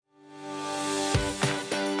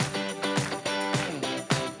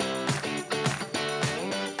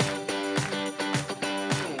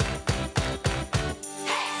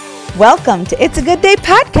Welcome to It's a Good Day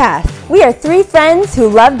podcast. We are three friends who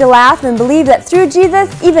love to laugh and believe that through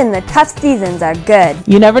Jesus, even the tough seasons are good.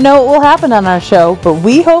 You never know what will happen on our show, but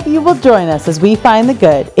we hope you will join us as we find the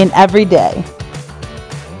good in every day.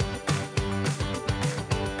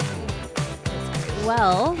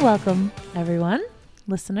 Well, welcome everyone,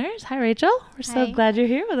 listeners. Hi, Rachel. We're so glad you're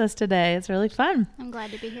here with us today. It's really fun. I'm glad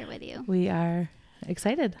to be here with you. We are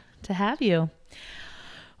excited to have you.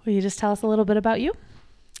 Will you just tell us a little bit about you?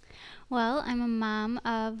 Well, I'm a mom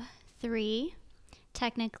of 3,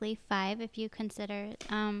 technically 5 if you consider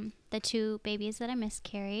the 2 babies that I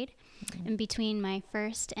miscarried. Mm-hmm. And between my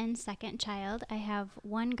first and second child, I have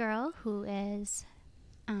one girl who is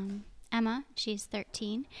Emma. She's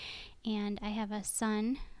 13. And I have a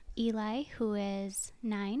son, Eli, who is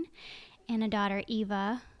 9, and a daughter,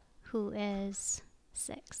 Eva, who is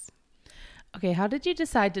 6. Okay, how did you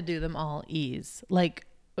decide to do them all E's? Like,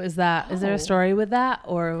 is there a story with that,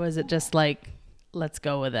 or was it just like, let's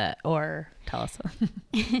go with it? Or tell us.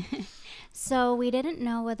 So we didn't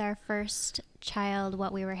know with our first child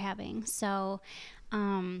what we were having. So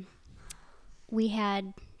we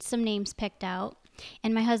had some names picked out,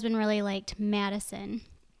 and my husband really liked Madison.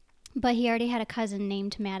 But he already had a cousin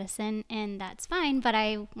named Madison, and that's fine, but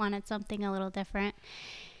I wanted something a little different.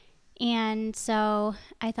 And so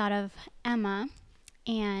I thought of Emma,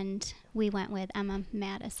 and we went with Emma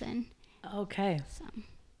Madison. Okay. So,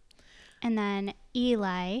 and then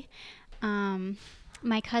Eli,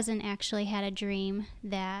 my cousin actually had a dream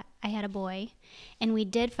that I had a boy, and we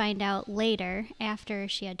did find out later, after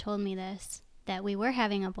she had told me this, that we were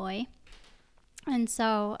having a boy. And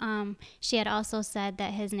so she had also said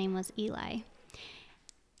that his name was Eli.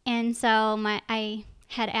 And so I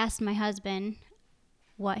had asked my husband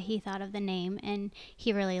what he thought of the name, and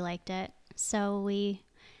he really liked it. So we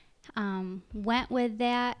went with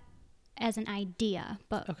that as an idea,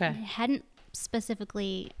 but hadn't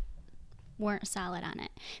specifically weren't solid on it.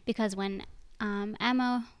 Because when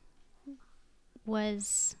Emma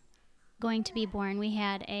was going to be born, we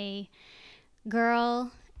had a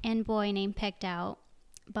girl and boy name picked out,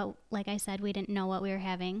 but like I said, we didn't know what we were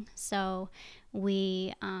having, so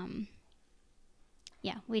we didn't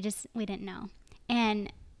know.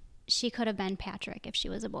 And she could have been Patrick if she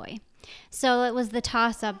was a boy. So it was the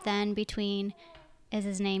toss up then between, is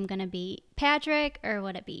his name going to be Patrick or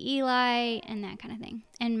would it be Eli, and that kind of thing.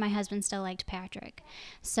 And my husband still liked Patrick.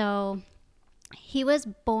 So he was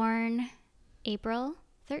born April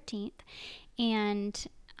 13th and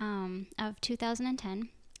of 2010.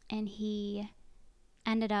 And he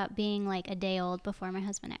ended up being like a day old before my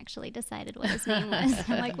husband actually decided what his name was.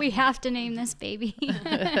 I'm like, we have to name this baby.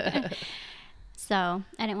 So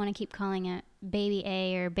I didn't want to keep calling it baby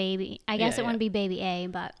A or baby. I guess it wouldn't be baby A,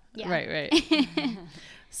 but yeah. Right.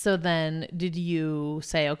 So then did you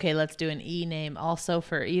say, okay, let's do an E name also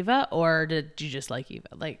for Eva, or did you just like Eva?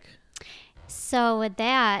 So with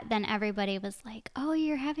that, then everybody was like, oh,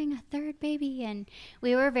 you're having a 3rd baby. And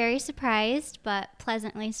we were very surprised, but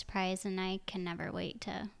pleasantly surprised. And I can never wait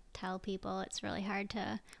to tell people. It's really hard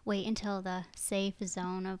to wait until the safe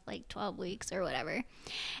zone of like 12 weeks or whatever.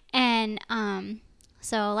 And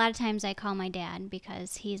so a lot of times I call my dad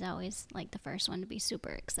because he's always like the first one to be super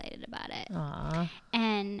excited about it. Aww.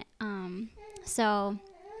 And so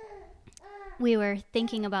we were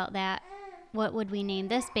thinking about that. What would we name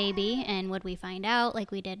this baby, and would we find out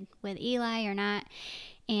like we did with Eli or not?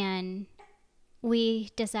 And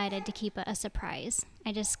we decided to keep it a surprise.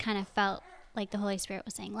 I just kind of felt like the Holy Spirit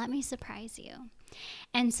was saying, let me surprise you.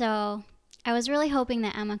 And so I was really hoping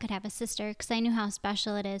that Emma could have a sister, because I knew how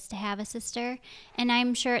special it is to have a sister. And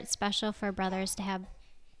I'm sure it's special for brothers to have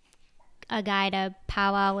a guy to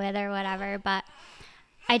powwow with or whatever, but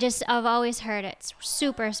I've always heard it's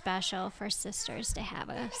super special for sisters to have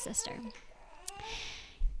a sister.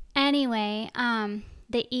 Anyway,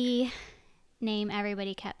 the E name,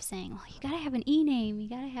 everybody kept saying, well, you gotta have an E name.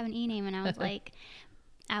 And I was like,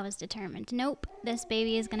 I was determined. Nope, this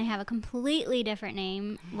baby is gonna have a completely different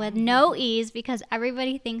name with no E's, because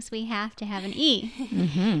everybody thinks we have to have an E.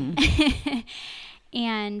 Mm-hmm.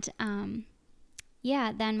 And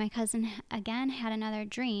then my cousin again had another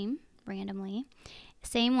dream randomly.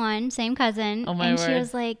 Same one, same cousin. Oh my and word. She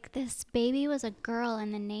was like, this baby was a girl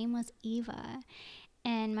and the name was Eva.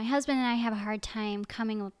 And my husband and I have a hard time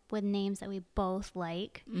coming up with names that we both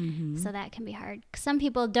like. Mm-hmm. So that can be hard. Some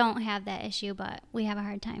people don't have that issue, but we have a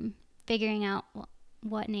hard time figuring out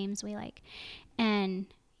what names we like. And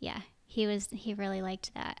yeah, he really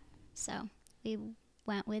liked that. So we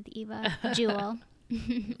went with Eva Jewel.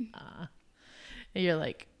 You're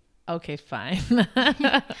like, okay, fine.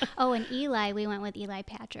 Oh, and Eli, we went with Eli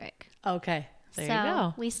Patrick. Okay. There so you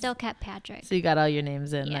go. we still kept Patrick. So you got all your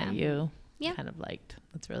names in Yeah. that you Yep. kind of liked.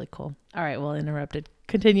 That's really cool. All right, well, interrupted.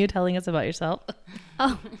 Continue telling us about yourself.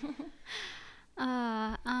 Oh.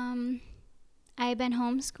 I've been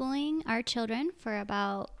homeschooling our children for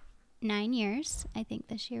about 9 years. I think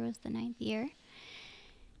this year was the 9th year.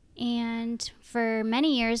 And for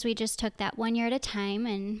many years, we just took that 1 year at a time.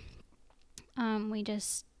 And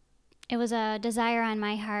it was a desire on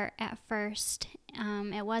my heart at first.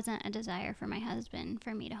 It wasn't a desire for my husband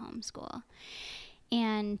for me to homeschool.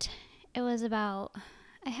 And it was about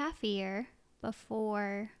a half a year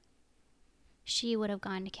before she would have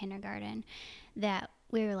gone to kindergarten that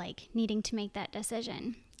we were like needing to make that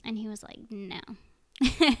decision. And he was like, no,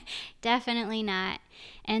 definitely not.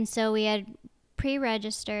 And so we had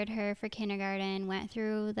pre-registered her for kindergarten, went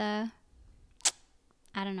through the,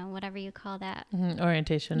 I don't know, whatever you call that.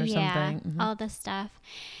 Orientation or something. Mm-hmm. All the stuff.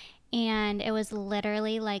 And it was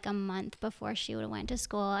literally like a month before she would have went to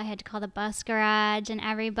school. I had to call the bus garage and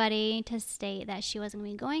everybody to state that she wasn't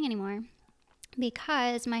going to be going anymore.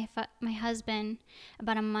 Because my husband,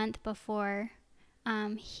 about a month before,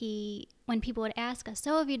 when people would ask us,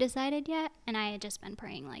 so have you decided yet? And I had just been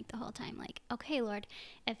praying like the whole time, like, okay, Lord,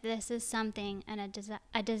 if this is something and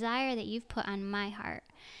a desire that you've put on my heart,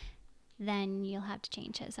 then you'll have to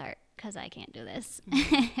change his heart because I can't do this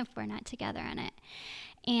if we're not together on it.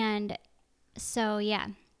 And so, yeah,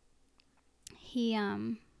 he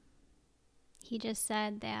just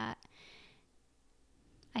said that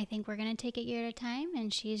I think we're going to take it year at a time,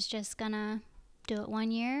 and she's just going to do it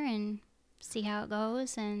 1 year and see how it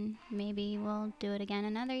goes, and maybe we'll do it again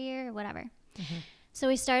another year or whatever. Mm-hmm. So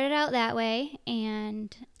we started out that way,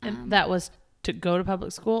 and that was to go to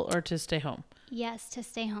public school or to stay home? Yes, to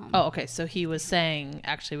stay home. Oh, okay. So he was saying,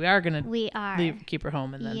 actually, we are going to keep her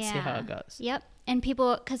home and then see how it goes. Yep. And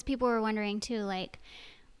people were wondering too, like,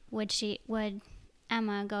 would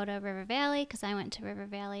Emma go to River Valley? Because I went to River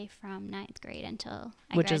Valley from 9th grade until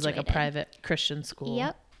I Which graduated. is like a private Christian school.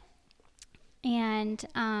 Yep.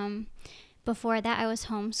 And before that, I was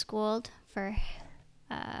homeschooled for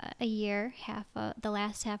a year, the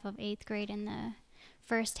last half of 8th grade and the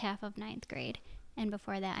first half of 9th grade. And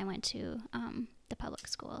before that, I went to the public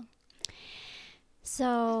school.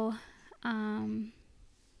 So, where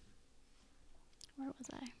was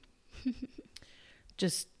I?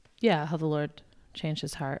 Just, yeah, how the Lord changed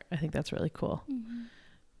his heart. I think that's really cool. Mm-hmm.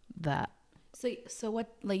 That. So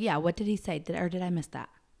what, like, yeah, what did he say? Did I miss that?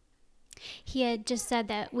 He had just said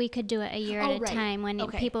that we could do it a year at a time when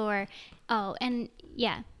people were,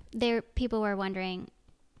 people were wondering,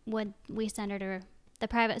 would we send her to the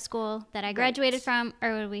private school that I graduated from,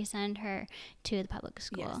 or would we send her to the public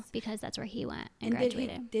school? Yes. Because that's where he went and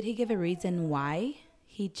graduated. Did he give a reason why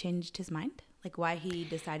he changed his mind? Like why he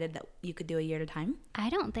decided that you could do a year at a time? I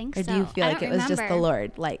don't think so. Or do you feel like it was just the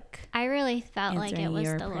Lord? Like I really felt like it was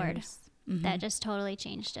the Lord mm-hmm. that just totally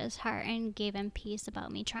changed his heart and gave him peace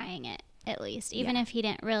about me trying it, at least. Even if he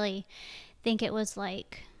didn't really think it was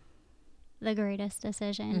like the greatest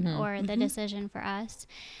decision or the decision for us.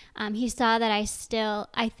 He saw that I saw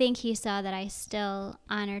that I still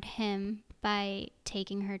honored him by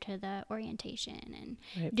taking her to the orientation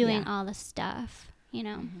and doing all the stuff, you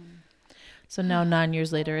know. Mm-hmm. So now 9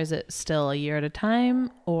 years later, is it still a year at a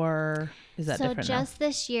time or is that different now? So just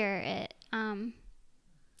this year,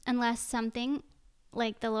 unless something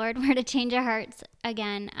like the Lord were to change our hearts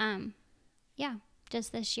again,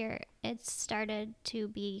 just this year, it started to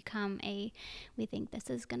become we think this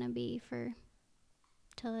is going to be for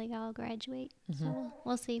till they all graduate. Mm-hmm. So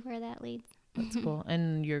we'll see where that leads. That's cool.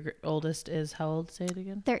 And your oldest is how old? Say it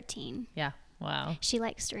again. 13. Yeah. Wow. She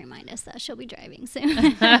likes to remind us that she'll be driving soon.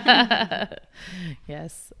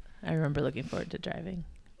 Yes. I remember looking forward to driving.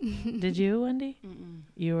 Did you, Wendy? Mm-mm.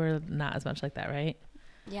 You were not as much like that, right?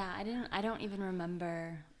 Yeah, I don't even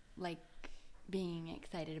remember like being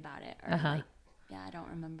excited about it or I don't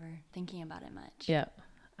remember thinking about it much. Yeah.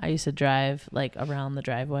 I used to drive like around the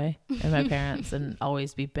driveway and my parents and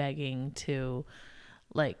always be begging to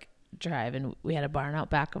like drive. And we had a barn out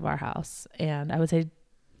back of our house and I would say,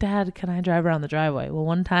 Dad, can I drive around the driveway? Well,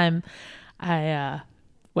 one time I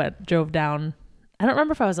drove down. I don't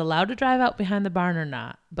remember if I was allowed to drive out behind the barn or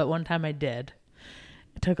not, but one time I did.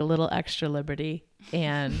 I took a little extra liberty.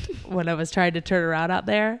 And when I was trying to turn around out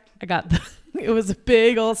there, it was a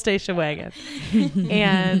big old station wagon.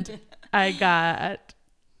 And I got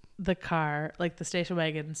the car, like the station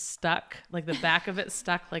wagon stuck, like the back of it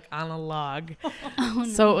stuck like on a log. Oh, no.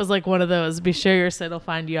 So it was like one of those be sure your sin will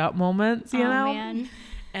find you out moments, you know? Man.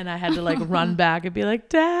 And I had to like run back and be like,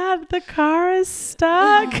 Dad, the car is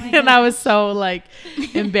stuck. And I was so like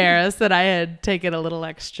embarrassed that I had taken a little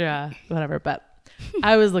extra whatever, but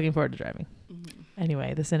I was looking forward to driving.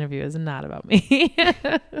 Anyway, this interview is not about me.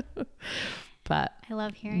 But I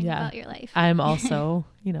love hearing about your life. I'm also,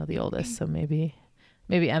 the oldest, so maybe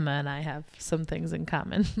Emma and I have some things in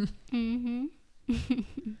common.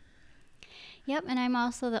 Yep, and I'm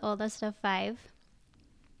also the oldest of 5.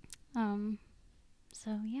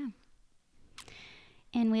 So yeah.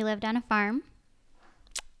 And we lived on a farm,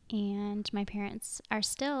 and my parents are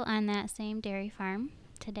still on that same dairy farm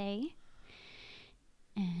today.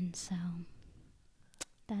 And so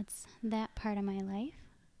that's that part of my life.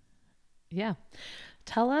 Yeah.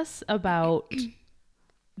 Tell us about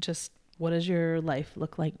just what does your life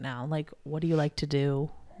look like now? Like, what do you like to do?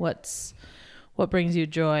 What brings you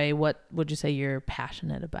joy? What would you say you're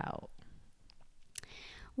passionate about?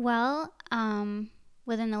 Well,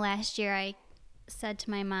 within the last year, I said to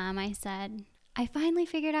my mom, I finally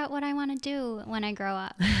figured out what I want to do when I grow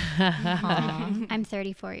up. I'm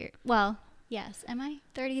 34 years. Well, yes. Am I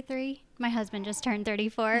 33? My husband just turned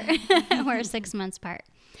 34. We're 6 months apart.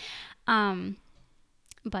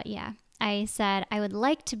 But yeah, I said I would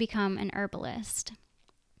like to become an herbalist.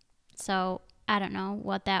 So I don't know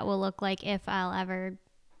what that will look like, if I'll ever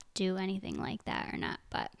do anything like that or not.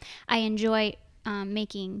 But I enjoy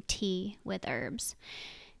making tea with herbs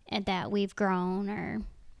that we've grown or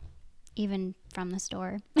even from the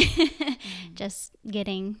store. Just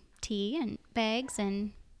getting tea and bags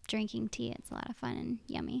and drinking tea. It's a lot of fun and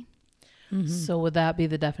yummy. So would that be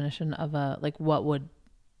the definition of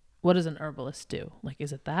what does an herbalist do? Like,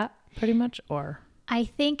 is it that pretty much, or? I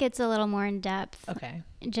think it's a little more in depth. Okay.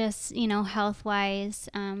 Just, health-wise,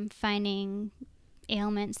 finding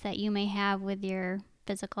ailments that you may have with your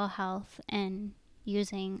physical health and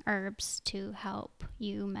using herbs to help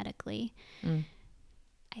you medically,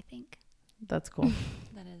 I think. That's cool.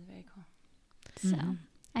 That is very cool. So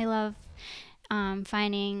I love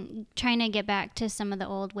trying to get back to some of the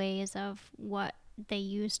old ways of what they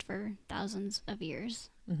used for thousands of years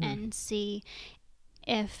and see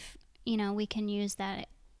if, we can use that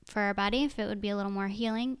for our body, if it would be a little more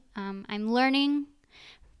healing. I'm learning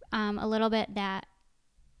a little bit that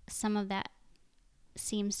some of that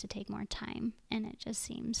seems to take more time, and it just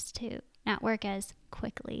seems to not work as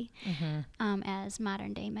quickly as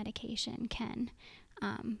modern day medication can.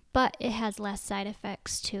 But it has less side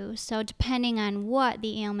effects too. So depending on what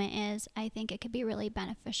the ailment is, I think it could be really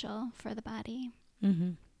beneficial for the body.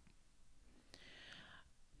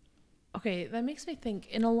 Okay, that makes me think,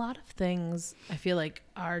 in a lot of things, I feel like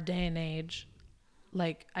our day and age,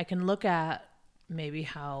 like I can look at maybe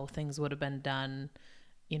how things would have been done,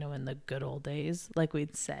 in the good old days, like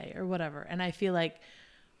we'd say, or whatever. And I feel like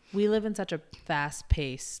we live in such a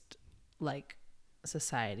fast-paced, like,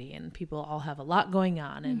 society, and people all have a lot going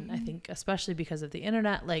on. And I think especially because of the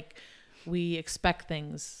internet, like, we expect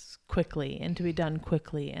things quickly and to be done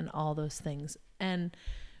quickly and all those things.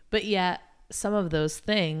 But yet some of those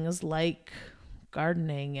things, like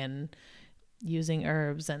gardening and using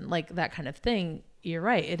herbs and like that kind of thing, you're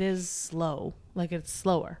right, it is slow. Like, it's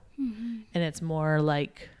slower and it's more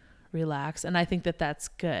like relaxed. And I think that that's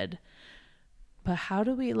good. But how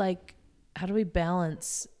do we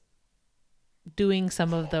balance doing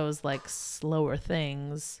some of those like slower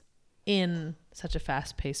things in such a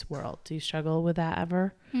fast-paced world? Do you struggle with that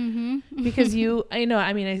ever? Because you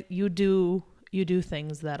do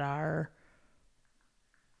things that are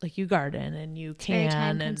like, you garden and you can, very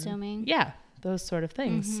time consuming. Yeah, those sort of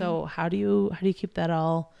things. So how do you keep that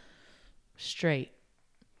all straight?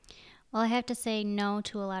 Well, I have to say no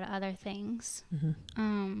to a lot of other things.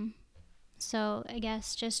 So I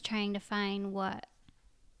guess just trying to find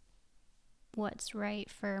what's right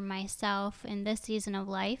for myself in this season of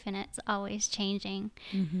life, and it's always changing.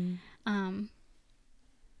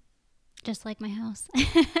 Just like my house.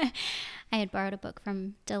 I had borrowed a book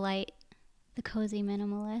from Delight, The Cozy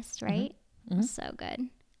Minimalist, right? So good.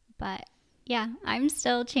 But yeah, I'm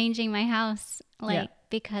still changing my house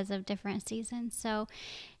because of different seasons. So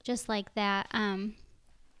just like that,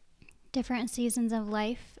 different seasons of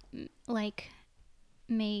life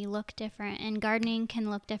may look different, and gardening can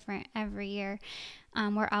look different every year.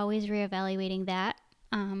 We're always reevaluating that.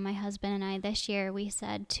 My husband and I this year, we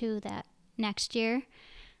said too that next year,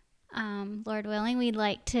 Lord willing, we'd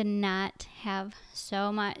like to not have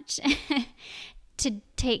so much to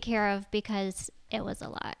take care of, because it was a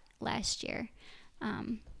lot last year.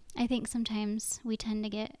 I think sometimes we tend to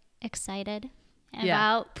get excited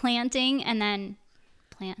about planting and then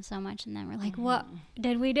plant so much, and then we're like, what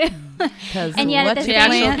did we do? Because And yet at what the you same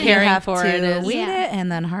plant, time- you caring have for to it is- weed Yeah. it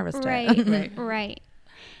and then harvest Right, it. right.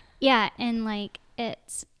 Yeah, and like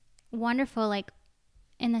it's wonderful. Like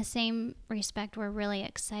in the same respect, we're really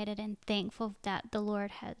excited and thankful that the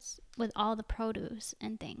Lord has with all the produce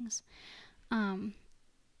and things,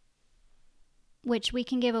 which we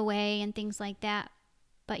can give away and things like that.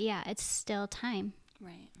 But yeah, it's still time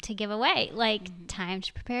Right. to give away, like time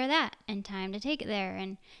to prepare that and time to take it there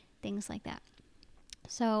and things like that.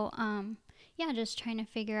 So, yeah, just trying to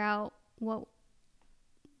figure out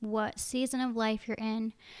what season of life you're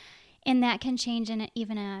in, and that can change in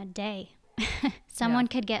even a day. Someone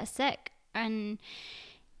could get sick and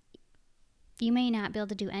you may not be able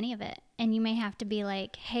to do any of it, and you may have to be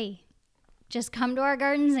like, hey, just come to our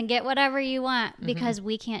gardens and get whatever you want because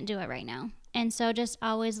we can't do it right now. And so just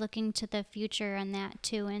always looking to the future on that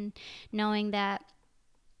too, and knowing that,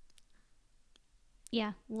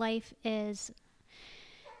 yeah, life is,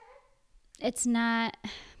 it's not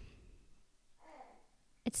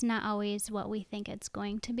always what we think it's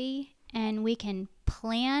going to be. And we can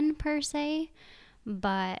plan per se,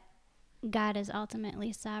 but God is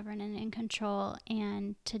ultimately sovereign and in control,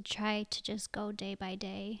 and to try to just go day by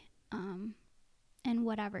day, and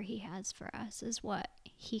whatever he has for us is what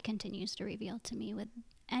he continues to reveal to me with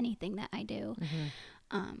anything that I do.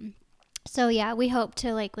 So yeah, we hope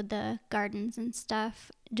to, like with the gardens and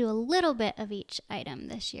stuff, do a little bit of each item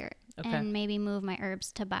this year. Okay. And maybe move my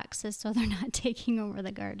herbs to boxes so they're not taking over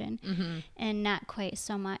the garden, and not quite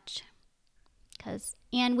so much.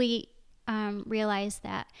 And we realized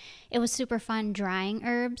that it was super fun drying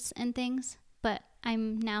herbs and things, but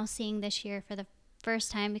I'm now seeing this year for the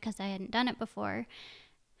first time, because I hadn't done it before,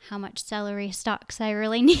 how much celery stalks I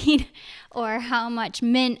really need, or how much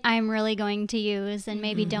mint I'm really going to use and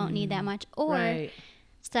maybe don't need that much, or Right.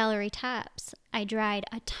 celery tops. I dried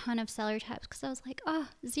a ton of celery tops because I was like, oh,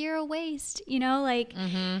 zero waste, you know, like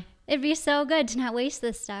it'd be so good to not waste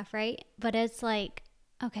this stuff, right? But it's like,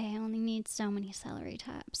 okay, I only need so many celery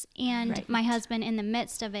tops. And my husband, in the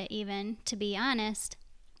midst of it, even, to be honest,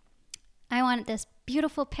 I wanted this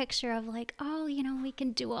beautiful picture of like, oh, you know, we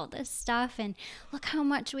can do all this stuff and look how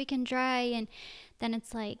much we can dry. And then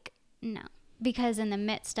it's like, no, because in the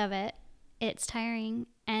midst of it, it's tiring.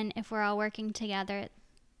 And if we're all working together,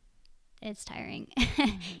 it's tiring,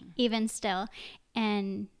 even still.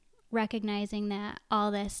 And recognizing that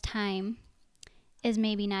all this time is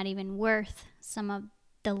maybe not even worth some of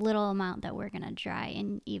the little amount that we're going to dry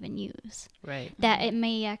and even use. Right. That it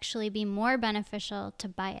may actually be more beneficial to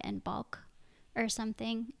buy it in bulk or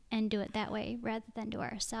something and do it that way rather than do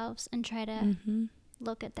it ourselves, and try to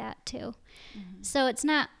look at that too. So it's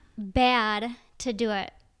not bad to do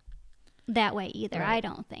it that way either, Right. I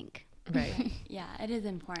don't think. Right. Yeah, it is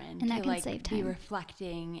important And to that can like save be time.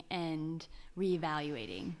 reflecting and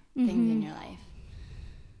reevaluating things in your life.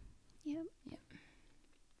 Yep.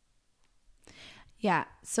 Yeah.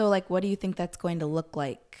 So, like, what do you think that's going to look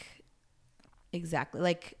like exactly?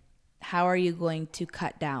 Like, how are you going to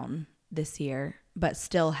cut down this year, but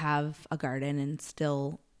still have a garden and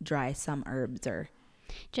still dry some herbs, or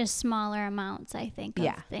Just smaller amounts, I think,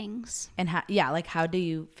 of things. and how? Yeah, like, how do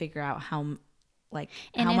you figure out how, like,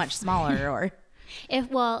 And how if- much smaller or?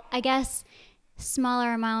 Well, I guess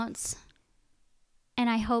smaller amounts,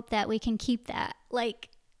 and I hope that we can keep that. Like,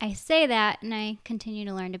 I say that, and I continue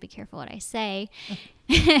to learn to be careful what I say.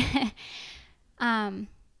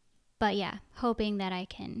 But yeah, hoping that I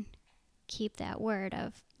can keep that word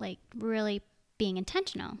of like really being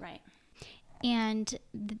intentional. Right. And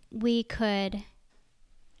we could,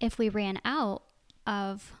 if we ran out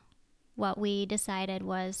of what we decided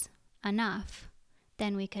was enough,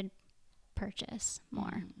 then we could purchase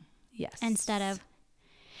more Yes. instead of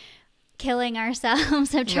killing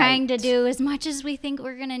ourselves of trying to do as much as we think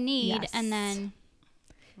we're going to need. Yes. And then,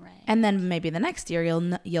 Right. And then maybe the next year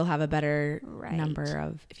you'll have a better Right. number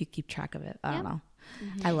of, if you keep track of it. I don't Yep. know.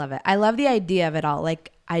 I love it. I love the idea of it all.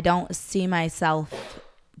 Like, I don't see myself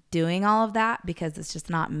doing all of that because it's just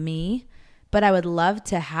not me. But I would love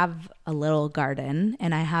to have a little garden,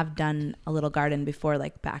 and I have done a little garden before,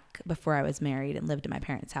 like back before I was married and lived in my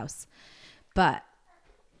parents' house. But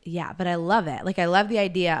yeah, but I love it. Like, I love the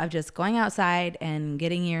idea of just going outside and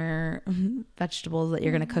getting your vegetables that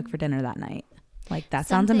you're going to cook for dinner that night. Like, that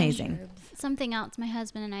sounds Something- amazing. something else my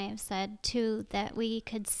husband and I have said too that we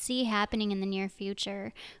could see happening in the near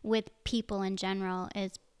future with people in general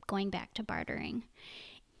is going back to bartering.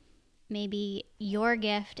 Maybe your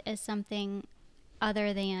gift is something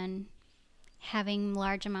other than having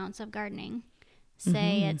large amounts of gardening.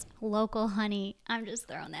 Say it's local honey. I'm just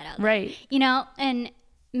throwing that out there. Right. You know, and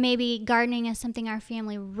maybe gardening is something our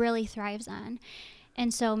family really thrives on.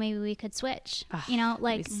 And so maybe we could switch, you know,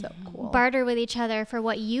 like so cool. barter with each other for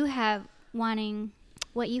what you have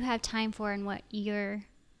what you have time for and what your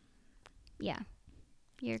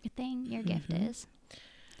thing, your gift is.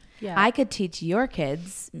 Yeah. I could teach your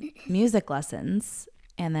kids music lessons,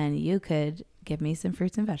 and then you could give me some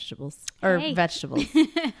fruits and vegetables. Or Hey. vegetables.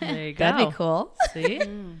 There you go. That'd be cool. See?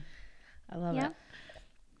 I love Yeah. it.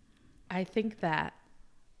 I think that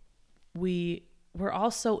we're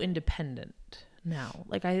all so independent now.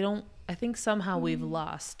 Like I think somehow we've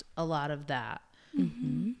lost a lot of that.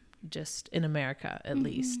 Just in America, at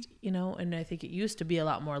least, you know, and I think it used to be a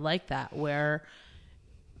lot more like that, where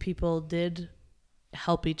people did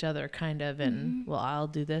help each other kind of, and well, I'll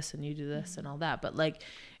do this and you do this and all that. But like,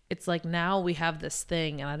 it's like now we have this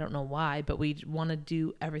thing, and I don't know why, but we want to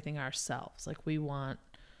do everything ourselves. Like we want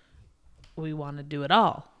to do it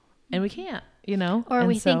all, and we can't, you know, Or and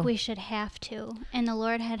we think so- we should have to. And the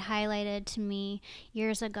Lord had highlighted to me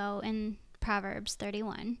years ago in Proverbs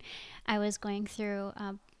 31. I was going through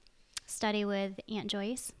a study with Aunt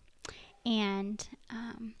Joyce, and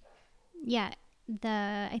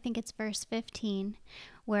I think it's verse 15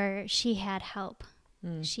 where she had help.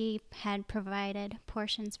 She had provided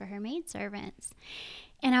portions for her maidservants.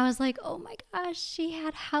 And I was like, oh my gosh, she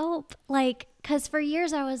had help. Like, because for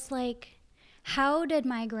years I was like, how did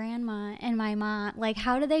my grandma and my mom, like,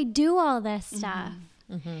 how do they do all this stuff?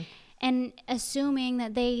 And assuming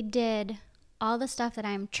that they did all the stuff that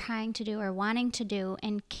I'm trying to do or wanting to do,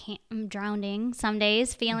 and I'm drowning some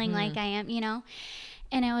days, feeling like I am, you know?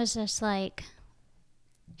 And it was just like,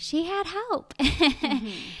 she had help.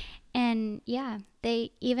 And yeah,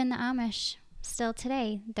 even the Amish still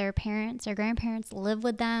today, their parents or grandparents live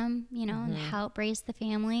with them, you know, and help raise the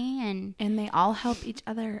family. And And they all help each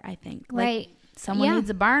other, I think. Like, right. someone Yeah. needs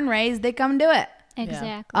a barn raised, they come do it.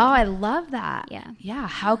 Exactly. Oh, I love that. Yeah. Yeah.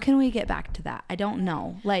 How can we get back to that? I don't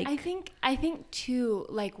know. Like, I think too,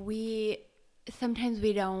 like sometimes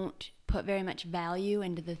we don't put very much value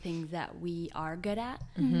into the things that we are good at.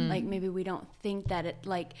 Like maybe we don't think that it,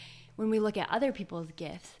 like when we look at other people's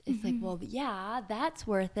gifts, it's like, well, yeah, that's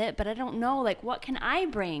worth it, but I don't know, like what can I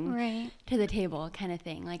bring Right. to the table kind of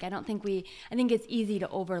thing. Like I think it's easy to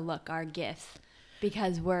overlook our gifts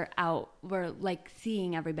because we're like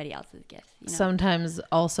seeing everybody else's gifts. You know? Sometimes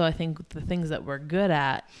also I think the things that we're good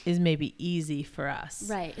at is maybe easy for us.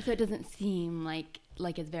 Right. So it doesn't seem like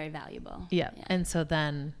it's very valuable. Yeah. And so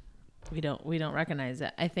then we don't recognize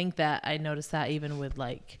it. I think that I noticed that even with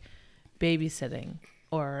like babysitting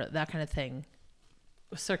or that kind of thing,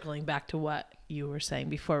 circling back to what you were saying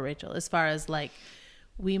before, Rachel, as far as like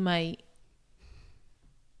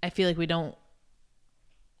I feel like we don't,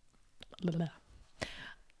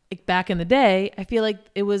 like back in the day, I feel like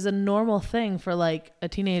it was a normal thing for like a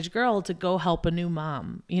teenage girl to go help a new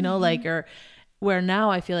mom, you know, like, or where now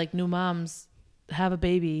I feel like new moms have a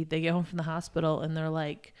baby, they get home from the hospital and they're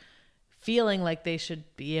like feeling like they should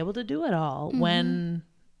be able to do it all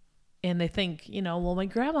and they think, you know, well, my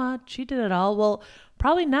grandma, she did it all. Well,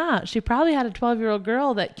 probably not. She probably had a 12-year-old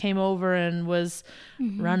girl that came over and was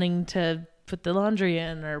running to put the laundry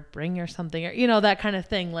in or bring her something, or, you know, that kind of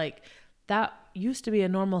thing. Like that used to be a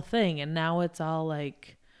normal thing. And now it's all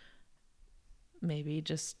like, maybe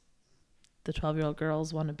just the 12-year-old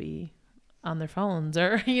girls want to be on their phones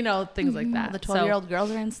or, you know, things like that. the 12-year-old girls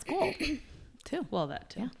are in school too. Well, that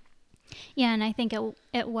too. Yeah, and I think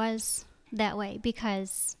it was that way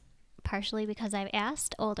partially because I've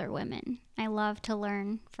asked older women. I love to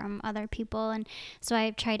learn from other people, and so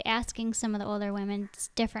I've tried asking some of the older women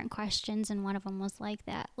different questions, and one of them was like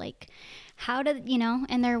that, like, how did, you know,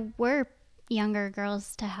 and there were younger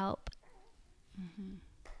girls to help.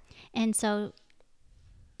 And so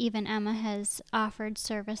even Emma has offered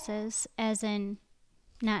services, as in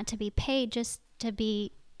not to be paid, just to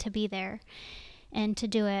be there and to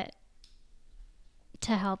do it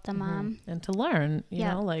to help the mom. And to learn, you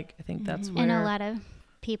Yeah. know, like I think that's where And a lot of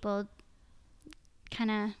people kind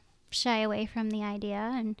of shy away from the idea,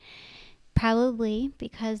 and probably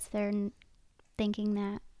because they're thinking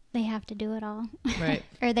that they have to do it all. right.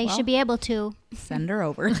 Or they should be able to. Send her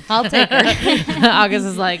over. I'll take her. August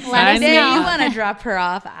is like, Let us sign If me you know. up. want to drop her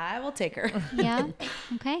off, I will take her. Yeah.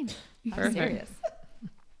 Okay. I'm Perfect. serious.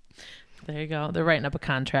 There you go. They're writing up a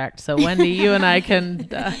contract. So Wendy, you and I can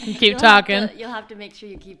keep talking. You'll have to make sure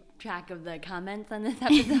you keep track of the comments on this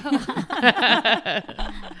episode.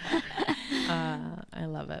 I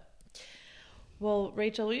love it. Well,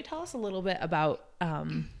 Rachel, will you tell us a little bit about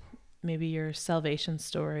maybe your salvation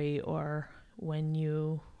story, or when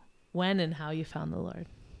and how you found the Lord?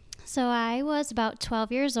 So I was about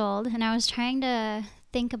 12 years old, and I was trying to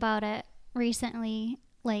think about it recently,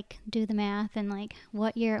 like do the math and like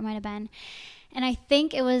what year it might have been. And I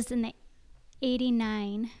think it was in the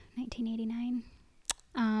 1989,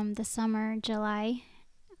 the summer, July,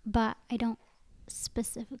 but I don't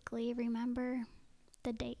specifically remember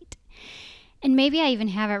the date. And maybe I even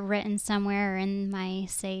have it written somewhere in my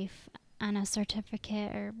safe on a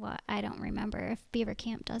certificate or what. I don't remember if Beaver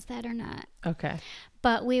Camp does that or not. Okay.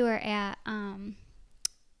 But we were at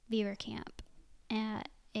Beaver Camp at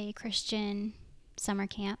a Christian summer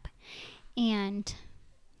camp, and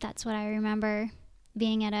that's what I remember,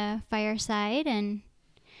 being at a fireside and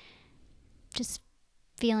just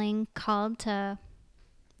feeling called to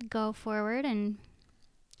go forward and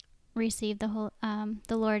receive the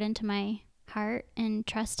Lord into my heart and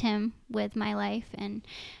trust him with my life and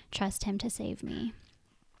trust him to save me.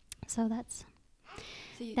 So that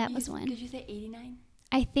was when. Did you say 89?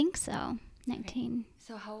 I think so. 1989.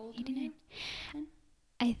 So how old were you?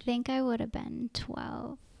 I think I would have been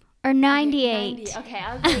 12 or 98. 90. Okay,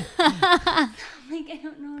 I was like, I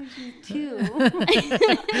don't know if you two.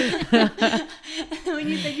 When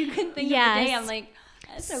you said you couldn't think of the day, I'm like,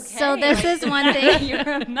 that's okay. So this is one thing. You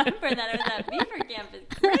remember that I was at Beaver Camp is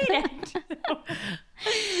great.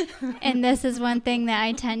 And this is one thing that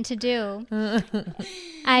I tend to do.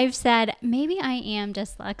 I've said, maybe I am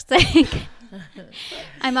dyslexic.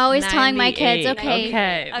 I'm always telling my kids,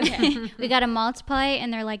 okay, we got to multiply.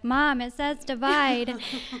 And they're like, Mom, it says divide.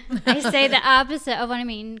 I say the opposite of what I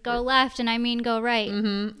mean. Go left, and I mean go right.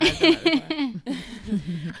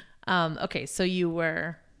 Okay, so you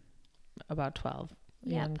were about 12,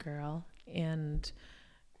 Yep. young girl. And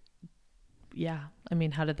yeah, I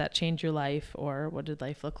mean, how did that change your life, or what did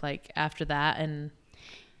life look like after that? And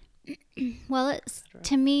well,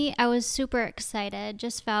 to me, I was super excited,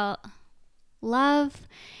 just felt love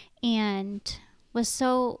and was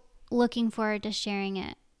so looking forward to sharing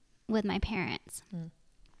it with my parents.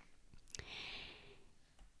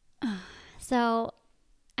 So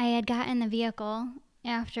I had gotten the vehicle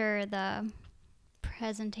after the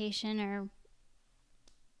presentation or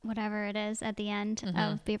whatever it is at the end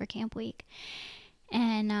of Beaver Camp Week.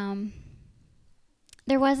 And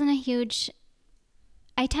there wasn't a huge...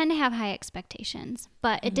 I tend to have high expectations,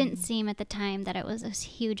 but it didn't seem at the time that it was a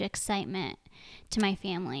huge excitement to my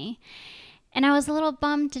family. And I was a little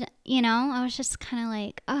bummed, I was just kind of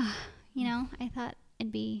like, oh, I thought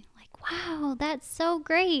it'd be like, wow, that's so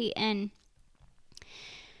great. And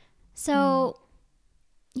so,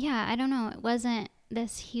 yeah, I don't know. It wasn't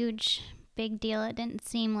this huge, big deal. It didn't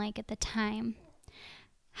seem like at the time.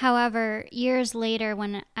 However, years later,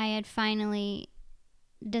 when I had finally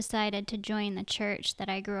decided to join the church that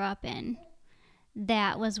I grew up in,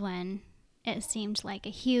 that was when it seemed like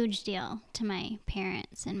a huge deal to my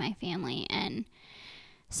parents and my family. And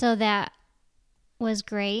so that was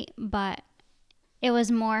great, but it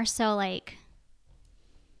was more so like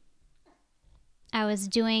I was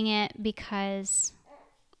doing it because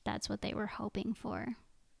that's what they were hoping for.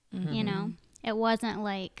 It wasn't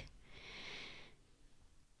like,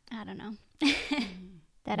 I don't know,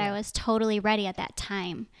 that I was totally ready at that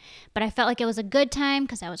time. But I felt like it was a good time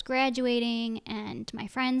because I was graduating and my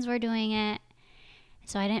friends were doing it.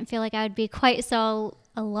 So I didn't feel like I would be quite so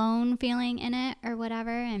alone feeling in it or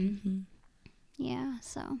whatever. And yeah,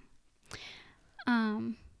 so.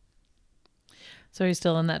 So are you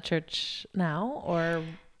still in that church now, or?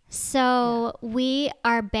 So we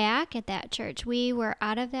are back at that church. We were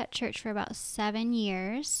out of that church for about 7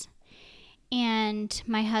 years. And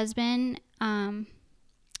my husband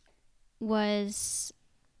was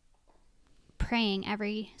praying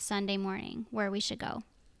every Sunday morning where we should go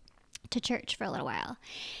to church for a little while.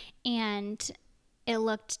 And it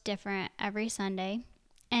looked different every Sunday.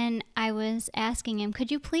 And I was asking him,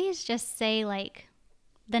 could you please just say like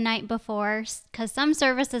the night before, because some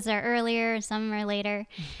services are earlier, some are later,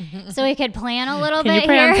 so we could plan a little bit Can you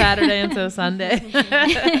pray here. on Saturday and so Sunday?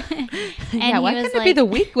 Yeah, why couldn't it be the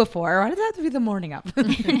week before? Why does it have to be the morning up?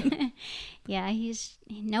 Yeah,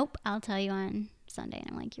 nope, I'll tell you on Sunday.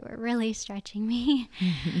 And I'm like, you were really stretching me.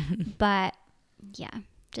 But yeah,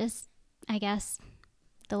 just, I guess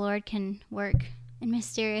the Lord can work in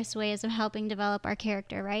mysterious ways of helping develop our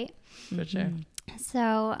character, right? For sure.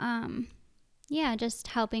 So, yeah, just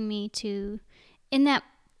helping me to, in that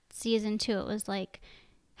season too, it was like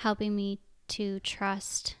helping me to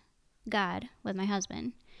trust God with my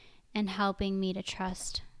husband and helping me to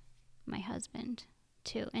trust my husband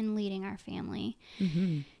too and leading our family.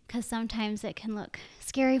 Because sometimes it can look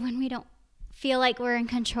scary when we don't feel like we're in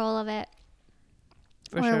control of it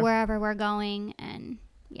or wherever we're going. And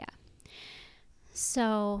yeah.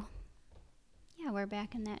 So, yeah, we're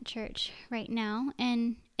back in that church right now,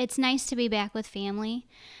 and it's nice to be back with family.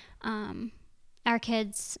 Our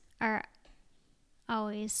kids are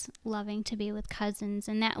always loving to be with cousins,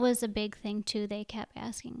 and that was a big thing too. They kept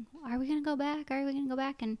asking, are we going to go back? Are we going to go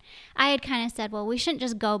back? And I had kind of said, well, we shouldn't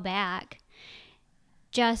just go back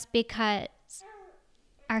just because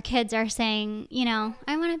our kids are saying, you know,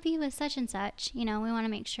 I want to be with such and such. You know, we want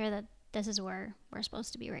to make sure that this is where we're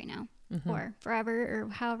supposed to be right now, or forever, or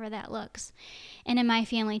however that looks. And in my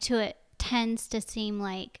family too, it tends to seem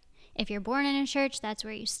like if you're born in a church, that's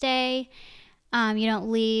where you stay. You don't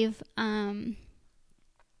leave.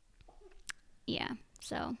 Yeah,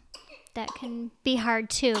 so that can be hard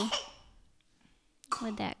too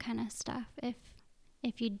with that kind of stuff.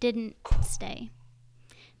 If you didn't stay,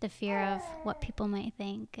 the fear of what people might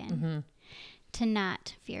think, and to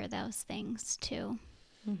not fear those things too.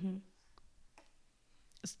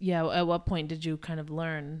 Yeah. At what point did you kind of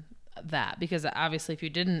learn that? Because obviously, if you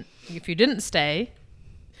didn't stay,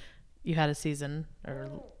 you had a season or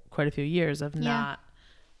quite a few years of not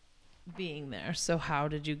being there. So how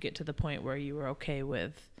did you get to the point where you were okay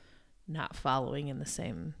with not following in the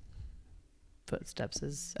same footsteps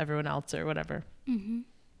as everyone else or whatever?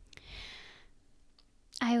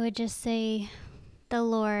 I would just say the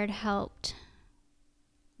Lord helped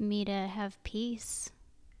me to have peace.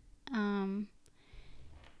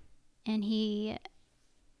 And he,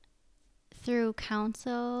 through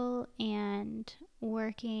counsel and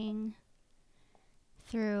working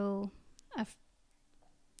through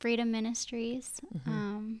Freedom Ministries,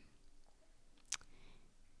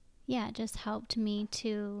 just helped me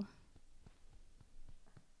to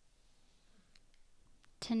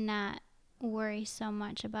not worry so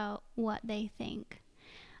much about what they think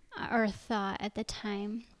or thought at the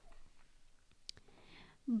time.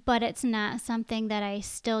 But it's not something that I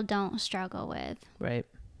still don't struggle with. Right.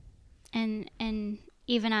 And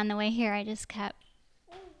even on the way here,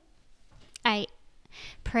 I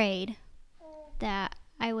prayed that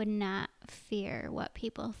I would not fear what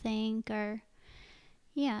people think, or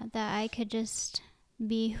that I could just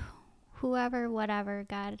be whatever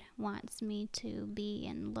God wants me to be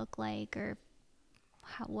and look like, or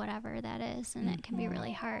whatever that is. And that can be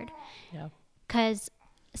really hard. Yeah. Because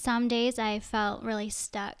some days I felt really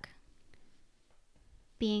stuck.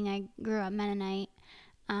 I grew up Mennonite.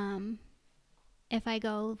 If I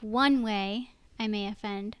go one way, I may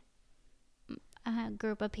offend a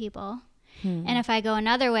group of people. And if I go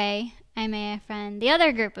another way, I may offend the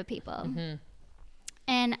other group of people.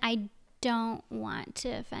 And I don't want to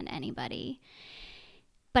offend anybody,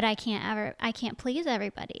 but I can't please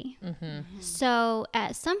everybody. So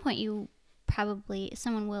at some point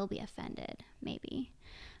someone will be offended, maybe.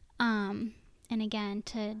 And again,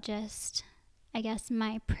 to just, I guess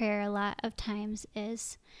my prayer a lot of times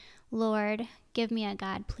is, Lord, give me a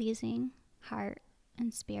God-pleasing heart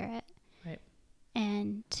and spirit. Right.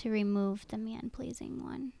 And to remove the man-pleasing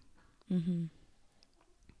one.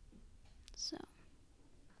 So.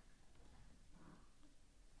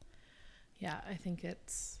 Yeah, I think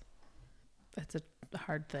it's a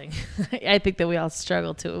hard thing. I think that we all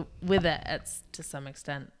struggle with it to some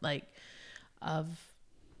extent, like of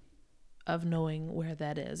knowing where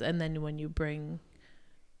that is. And then when you're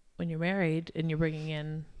married and you're bringing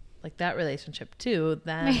in like that relationship too,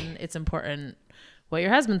 then it's important what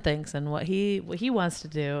your husband thinks and what he wants to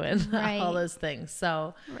do and all those things.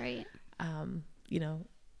 So,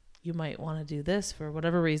 you might want to do this for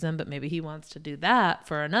whatever reason, but maybe he wants to do that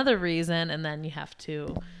for another reason. And then you have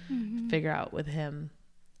to figure out with him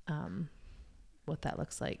what that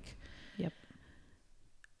looks like. Yep.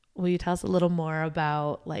 Will you tell us a little more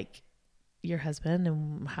about like your husband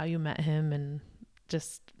and how you met him? And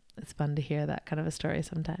just, it's fun to hear that kind of a story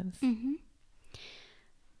sometimes.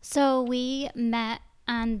 So we met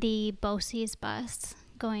on the BOCES bus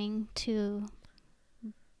going to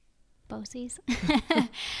BOCES.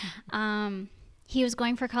 He was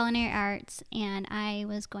going for culinary arts and I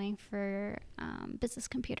was going for business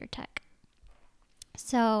computer tech.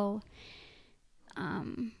 So,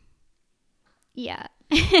 I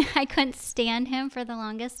couldn't stand him for the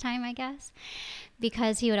longest time, I guess,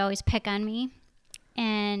 because he would always pick on me.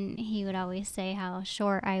 And he would always say how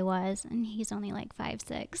short I was, and he's only like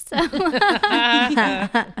 5'6". So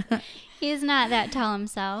he's not that tall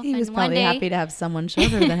himself. He was and probably one day, happy to have someone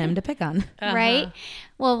shorter than him to pick on. right?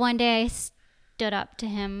 Well, one day I stood up to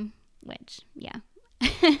him,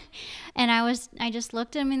 and I just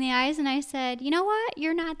looked him in the eyes and I said, "You know what?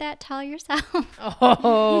 You're not that tall yourself."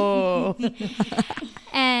 Oh.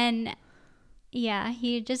 And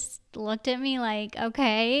he just looked at me like,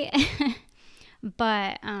 okay.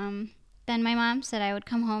 But then my mom said I would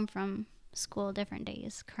come home from school different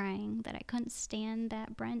days crying that I couldn't stand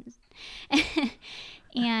that Brent.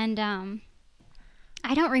 And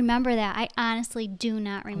I don't remember that. I honestly do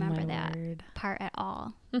not remember that part at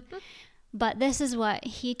all. But this is what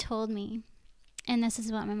he told me, and this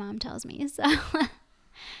is what my mom tells me. So,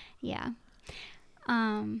 yeah.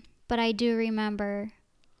 But I do remember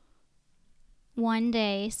one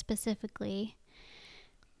day specifically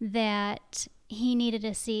that he needed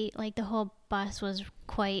a seat. Like, the whole bus was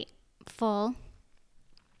quite full.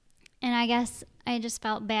 And I guess I just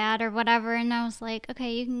felt bad or whatever. And I was like,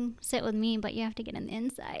 okay, you can sit with me, but you have to get on the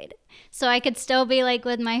inside. So I could still be like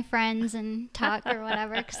with my friends and talk or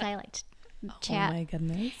whatever, because I like to chat. Oh my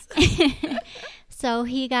goodness. So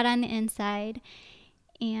he got on the inside,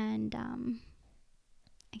 and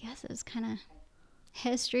I guess it was kind of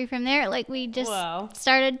history from there. Like, we just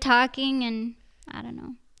started talking, and I don't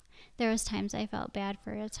know. There was times I felt bad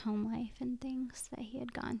for his home life and things that he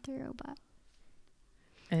had gone through, but.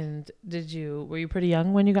 And were you pretty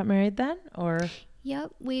young when you got married then, or?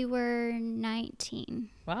 Yep, we were 19.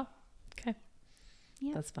 Wow. Okay.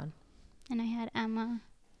 Yep. That's fun. And I had Emma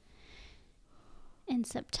in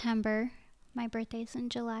September. My birthday's in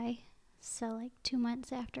July, so like 2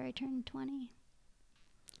 months after I turned 20.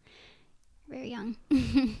 Very young.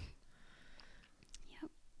 Yep.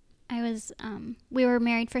 I was, we were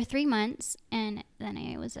married for 3 months, and then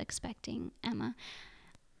I was expecting Emma.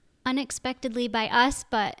 Unexpectedly by us,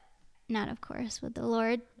 but not, of course, with the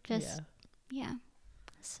Lord. Just, yeah.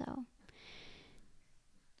 So.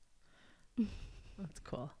 That's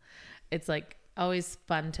cool. It's like always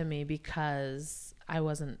fun to me because I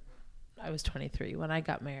was 23 when I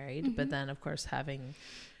got married, but then of course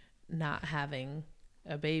not having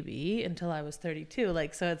a baby until I was 32.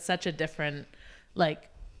 Like, so it's such a different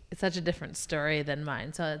story than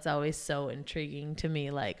mine. So it's always so intriguing to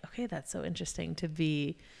me. Like, okay, that's so interesting to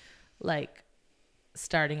be like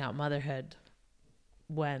starting out motherhood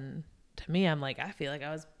when, to me, I'm like, I feel like I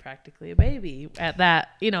was practically a baby at that,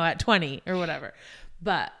 at 20 or whatever.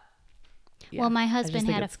 But yeah, well, my husband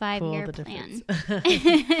had a 5-year plan.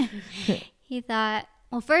 He thought,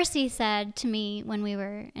 well, first he said to me when we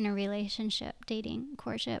were in a relationship, dating,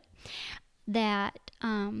 courtship, that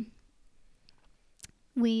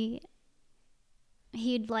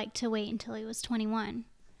he'd like to wait until he was 21.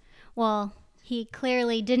 Well, he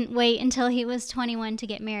clearly didn't wait until he was 21 to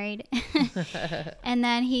get married. And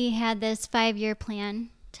then he had this 5-year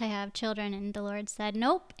plan to have children, and the Lord said,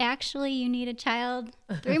 nope, actually you need a child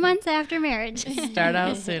 3 months after marriage. Start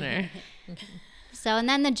out sooner. So, and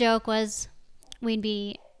then the joke was we'd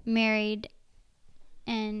be married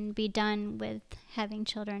and be done with having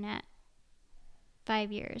children at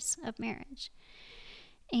 5 years of marriage.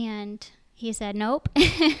 And he said, nope.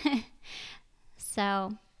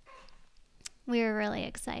 So we were really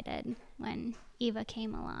excited when Eva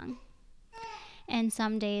came along. And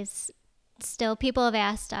some days still people have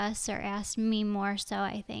asked us, or asked me more so,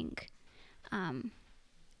 I think,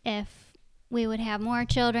 if we would have more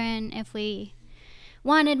children, if we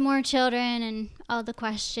wanted more children, and all the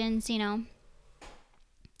questions, And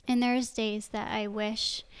there's days that I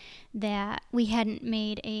wish that we hadn't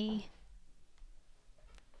made a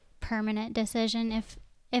permanent decision, if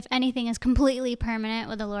anything is completely permanent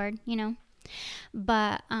with the Lord,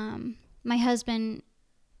 But my husband,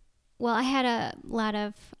 well, I had a lot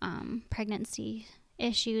of pregnancy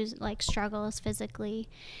issues, like struggles physically,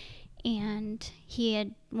 and he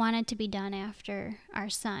had wanted to be done after our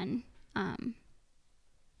son, and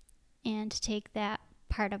to take that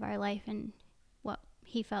part of our life and what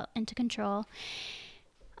he felt into control.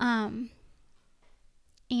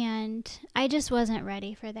 And I just wasn't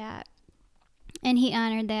ready for that. And he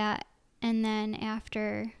honored that. And then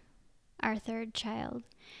after our third child,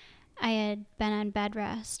 I had been on bed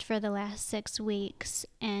rest for the last 6 weeks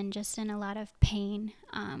and just in a lot of pain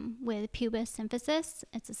with pubis symphysis.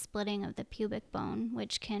 It's a splitting of the pubic bone,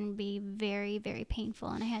 which can be very, very painful.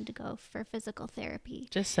 And I had to go for physical therapy.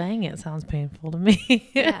 Just saying it sounds painful to me.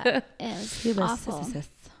 Yeah, it was Pubis awful. symphysis.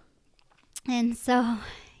 And so,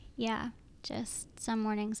 yeah, just some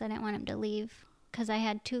mornings I didn't want him to leave because I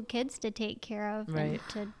had 2 kids to take care of. Right.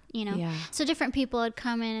 And to, Yeah. So different people had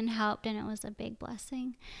come in and helped, and it was a big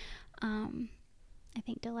blessing. I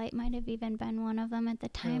think Delight might have even been one of them at the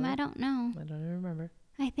time. Really? I don't know. I don't even remember.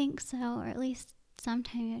 I think so, or at least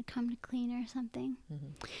sometime he would come to clean or something.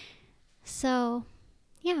 Mm-hmm. So,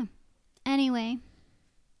 yeah. Anyway,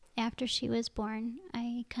 after she was born,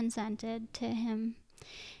 I consented to him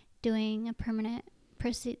doing the permanent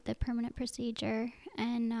procedure,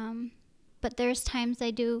 and but there's times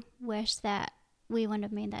I do wish that we wouldn't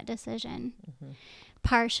have made that decision. Mm-hmm.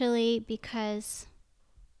 Partially because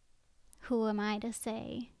who am I to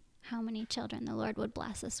say how many children the Lord would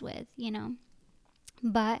bless us with, you know?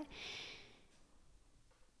 But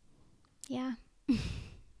yeah,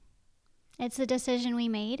 it's a decision we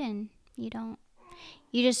made, and you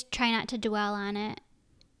just try not to dwell on it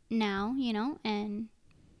now, you know? And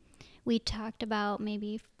we talked about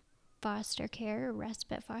maybe foster care or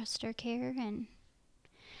respite foster care, and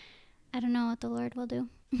I don't know what the Lord will do.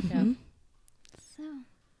 Yeah. So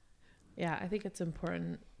Yeah, I think it's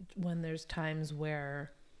important when there's times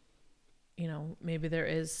where, you know, maybe there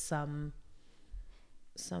is some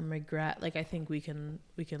regret. Like, I think we can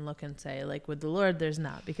look and say, like, with the Lord, there's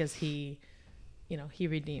not, because he, you know, he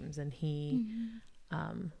redeems, and he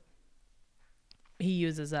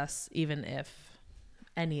uses us, even if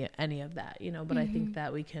any of that, you know. But I think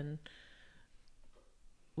that we can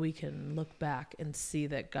look back and see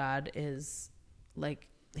that God is, like,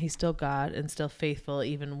 he's still God and still faithful,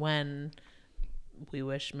 even when we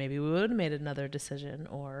wish maybe we would have made another decision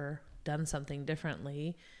or done something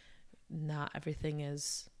differently. Not everything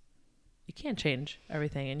is, you can't change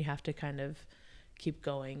everything, and you have to kind of keep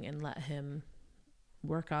going and let him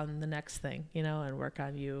work on the next thing, you know, and work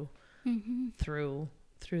on you through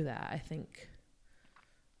that, I think.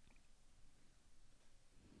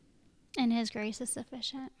 and his grace is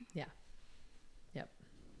sufficient. Yeah. Yep.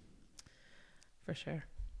 For sure.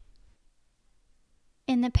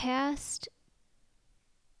 In the past,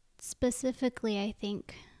 specifically, I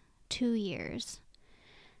think 2 years,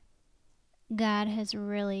 God has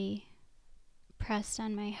really pressed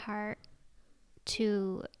on my heart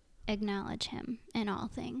to acknowledge him in all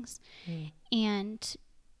things. And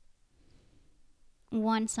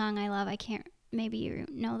one song I love, maybe you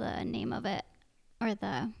know the name of it or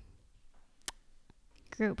the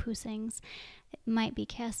group who sings. It might be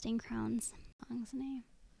Casting Crowns. Song's name.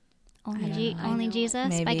 Only Jesus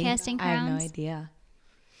by Maybe. Casting I have Crowns. no idea.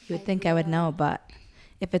 You would think I would know, but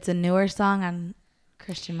if it's a newer song on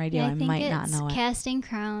Christian radio, I might not know it. Casting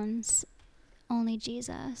Crowns, Only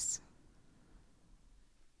Jesus.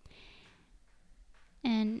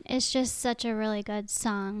 And it's just such a really good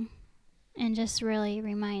song, and just really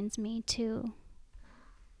reminds me to,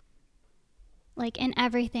 like, in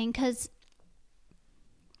everything, because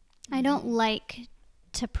I don't like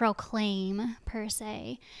to proclaim per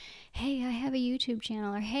se, hey, I have a YouTube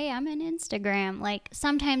channel, or hey, I'm on Instagram. Like,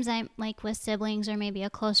 sometimes I'm like with siblings or maybe a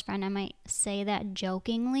close friend, I might say that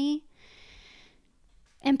jokingly,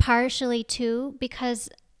 and partially too because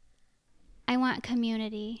I want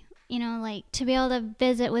community, you know, like to be able to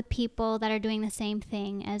visit with people that are doing the same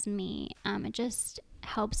thing as me. It just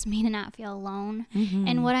helps me to not feel alone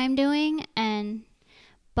in what I'm doing.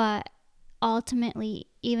 But ultimately,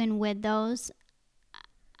 even with those,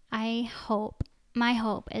 my hope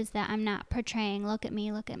is that I'm not portraying, look at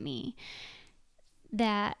me.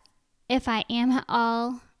 That if I am at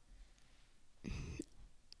all,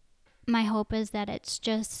 my hope is that it's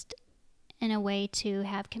just in a way to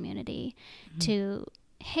have community, to,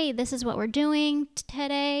 hey, this is what we're doing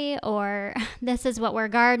today, or this is what we're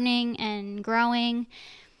gardening and growing,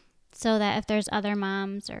 so that if there's other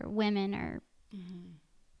moms or women or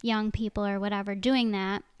young people or whatever doing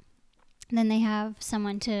that, then they have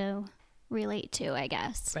someone to relate to, I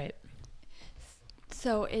guess. Right.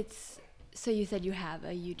 So you said you have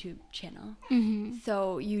a YouTube channel.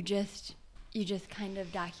 So you just kind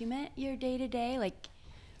of document your day to day, like,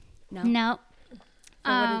 no? No.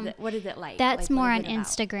 So what is it like? That's like, more what on is it about?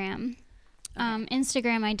 Instagram. Okay.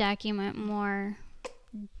 Instagram, I document more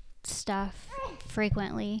stuff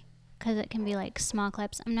frequently because it can be like small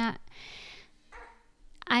clips. I'm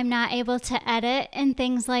not able to edit and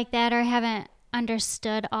things like that, or haven't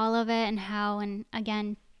understood all of it and how. And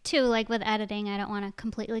again, too, like with editing, I don't want to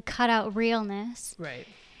completely cut out realness. Right.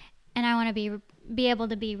 And I want to be able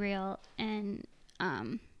to be real. And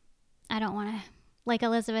I don't want to, like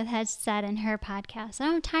Elizabeth has said in her podcast, I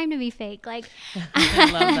don't have time to be fake. Like,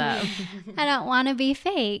 I love that. I don't want to be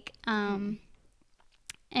fake. And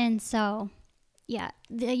so, yeah,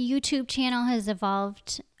 the YouTube channel has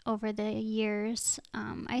evolved over the years.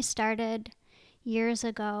 I started years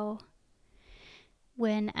ago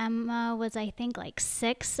when Emma was, I think, like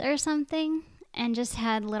 6 or something, and just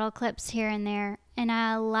had little clips here and there. And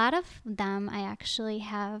a lot of them I actually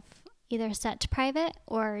have either set to private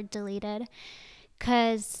or deleted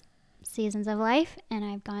because seasons of life, and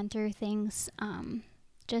I've gone through things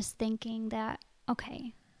just thinking that,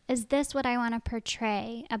 okay, is this what I want to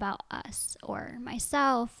portray about us or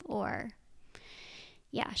myself, or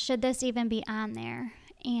should this even be on there?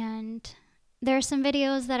 And there's some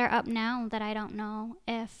videos that are up now that I don't know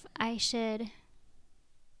if I should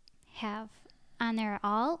have on there at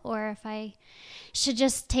all, or if I should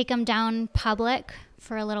just take them down public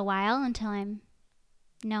for a little while until I'm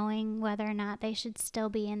knowing whether or not they should still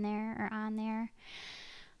be in there or on there.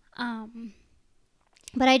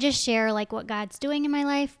 But I just share like what God's doing in my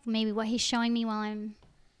life, maybe what he's showing me while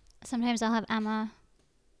sometimes I'll have Emma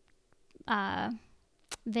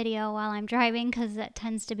video while I'm driving, because that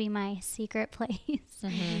tends to be my secret place.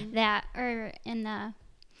 That, or in the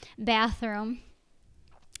bathroom.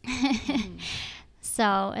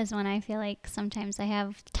 So is when I feel like sometimes I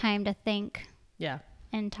have time to think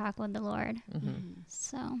and talk with the Lord.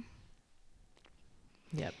 So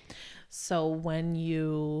yep. So when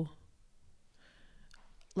you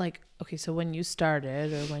so when you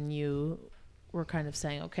started, or when you were kind of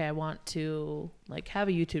saying, okay, I want to like have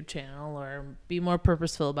a YouTube channel or be more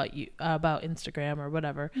purposeful about Instagram or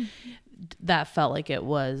whatever, that felt like it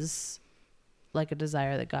was like a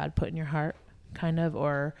desire that God put in your heart, kind of,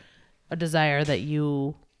 or a desire that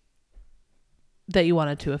you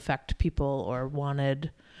wanted to affect people,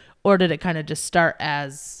 or did it kind of just start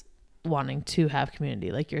as wanting to have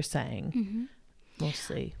community, like you're saying,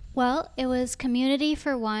 mostly? Well, it was community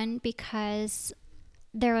for one, because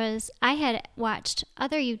I had watched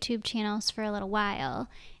other YouTube channels for a little while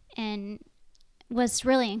and was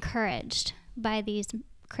really encouraged by these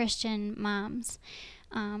Christian moms,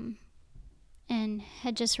 and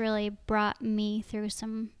had just really brought me through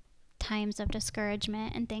some times of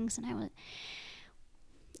discouragement and things. And I was,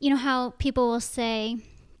 you know how people will say,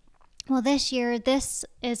 well, this year, this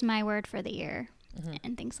is my word for the year,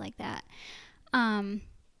 and things like that.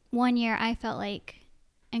 One year I felt like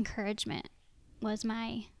encouragement was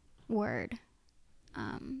my word.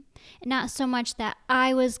 Not so much that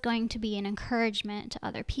I was going to be an encouragement to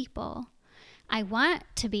other people. I want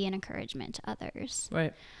to be an encouragement to others.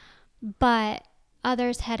 Right. But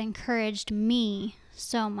others had encouraged me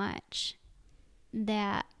so much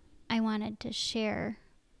that I wanted to share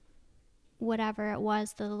whatever it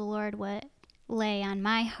was that the Lord would lay on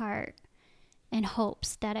my heart, in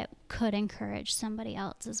hopes that it could encourage somebody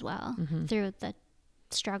else as well through the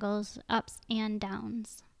struggles, ups and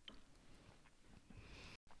downs.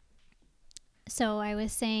 So I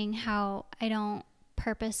was saying how I don't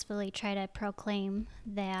purposefully try to proclaim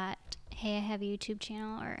that, hey, I have a YouTube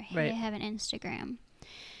channel, or hey, I have an Instagram,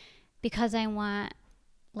 because I want,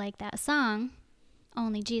 like that song,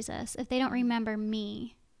 only Jesus. If they don't remember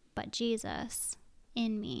me, but Jesus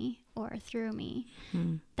in me or through me,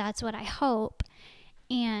 that's what I hope.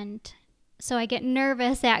 And so I get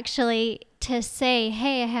nervous actually to say,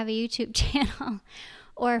 hey, I have a YouTube channel,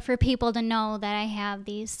 or for people to know that I have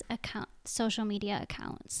these social media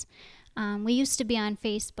accounts. We used to be on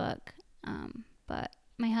Facebook, but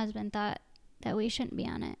my husband thought that we shouldn't be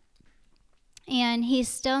on it. And he's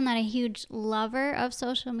still not a huge lover of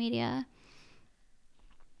social media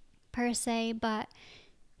per se, but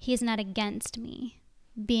he's not against me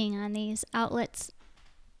being on these outlets,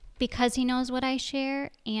 because he knows what I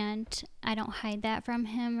share and I don't hide that from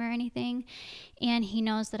him or anything. And he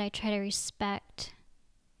knows that I try to respect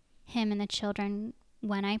him and the children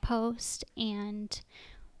when I post, and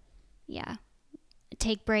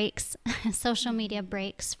take breaks, social media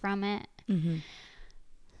breaks from it.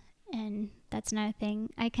 And that's another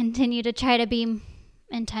thing I continue to try to be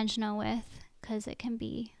intentional with, because it can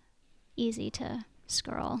be easy to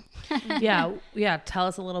scroll. Yeah. Tell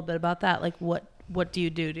us a little bit about that. Like, what do you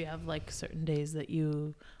do? Do you have like certain days that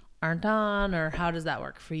you aren't on, or how does that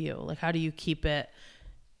work for you? Like, how do you keep it?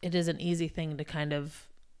 It is an easy thing to kind of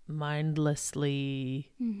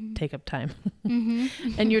mindlessly take up time.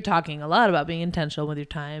 And you're talking a lot about being intentional with your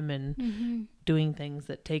time and doing things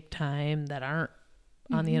that take time that aren't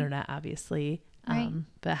on the internet, obviously. Right.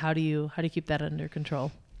 But how do you keep that under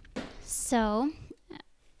control? So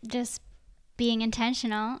just being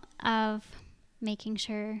intentional of making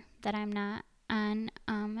sure that I'm not on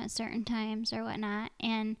at certain times or whatnot.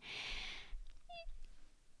 And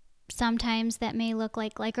sometimes that may look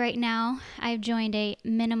like right now, I've joined a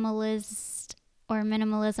minimalism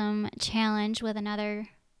challenge with another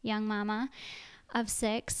young mama of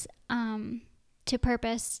 6 to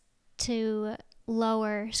purpose to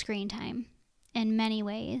lower screen time in many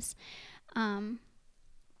ways. And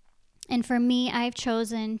for me, I've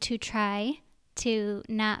chosen to try to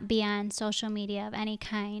not be on social media of any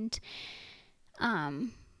kind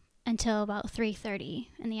until about 3:30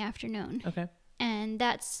 in the afternoon. Okay. And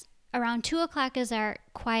that's around 2:00 is our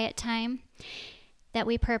quiet time that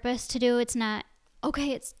we purpose to do. It's not,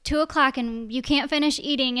 okay, it's 2:00 and you can't finish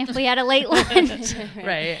eating if we had a late lunch.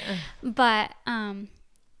 Right. But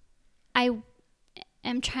I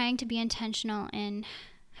am trying to be intentional in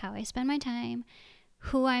how I spend my time,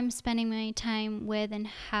 who I'm spending my time with and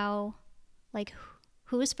how, like,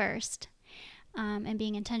 who's first, and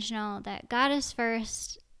being intentional that God is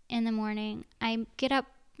first in the morning. I've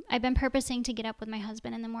been purposing to get up with my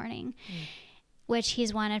husband in the morning, which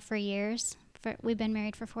he's wanted for years. We've been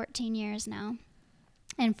married for 14 years now.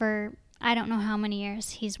 And for I don't know how many years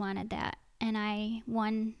he's wanted that. And I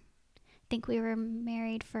think we were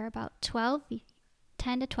married for about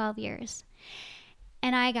 10 to 12 years.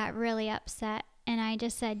 And I got really upset. And I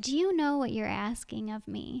just said, do you know what you're asking of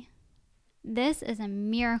me? This is a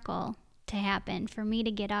miracle to happen for me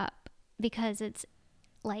to get up, because it's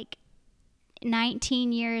like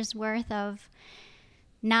 19 years worth of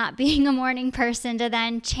not being a morning person to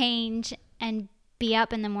then change and be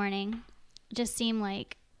up in the morning just seemed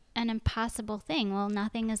like an impossible thing. Well,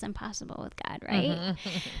 nothing is impossible with God, right?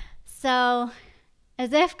 So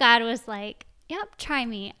as if God was like, yep, try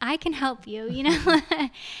me. I can help you, you know?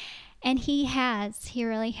 And he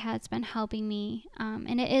really has been helping me.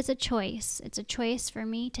 And it is a choice. It's a choice for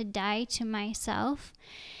me to die to myself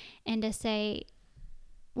and to say,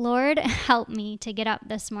 Lord, help me to get up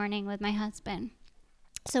this morning with my husband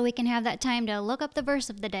so we can have that time to look up the verse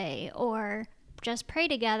of the day or just pray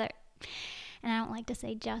together. And I don't like to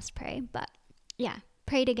say just pray, but yeah,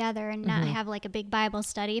 pray together and not have like a big Bible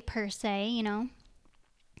study per se, you know.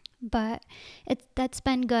 But that's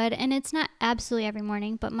been good. And it's not absolutely every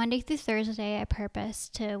morning, but Monday through Thursday I purpose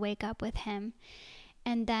to wake up with him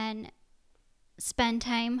and then spend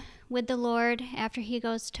time with the Lord after he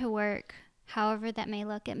goes to work. However that may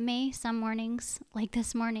look. It may, some mornings, like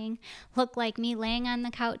this morning, look like me laying on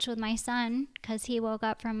the couch with my son because he woke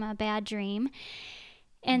up from a bad dream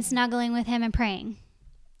and snuggling with him and praying,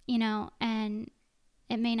 you know, and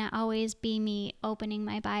it may not always be me opening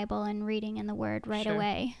my Bible and reading in the Word right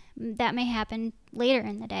away. That may happen later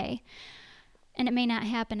in the day, and it may not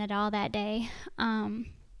happen at all that day.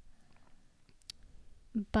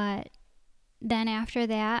 But then after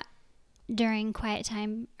that, during quiet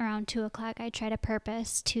time around 2 o'clock, I try to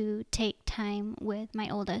purpose to take time with my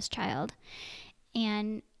oldest child.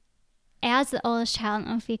 And as the oldest child, I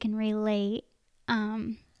don't know if you can relate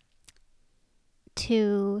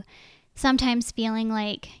to sometimes feeling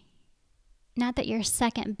like, not that you're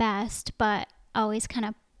second best, but always kind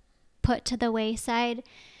of put to the wayside.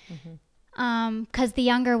 Because the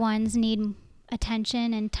younger ones need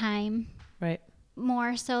attention and time. Right.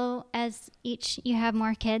 More so as you have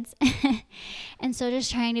more kids. And so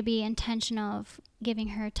just trying to be intentional of giving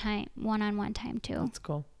her time, one-on-one time too. That's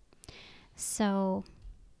cool. So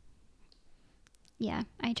yeah,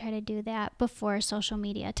 I try to do that before social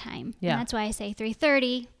media time. Yeah. And that's why I say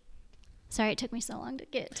 3:30. Sorry, it took me so long to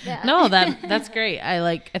get to that. No, that's great.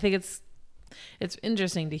 I think it's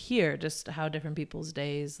interesting to hear just how different people's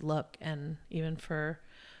days look, and even for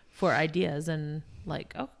ideas, and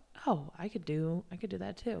like, oh, I could do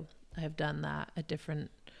that too. I have done that at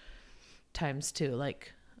different times too,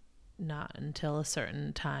 like not until a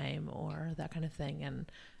certain time or that kind of thing. And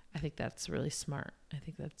I think that's really smart. I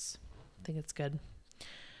think it's good.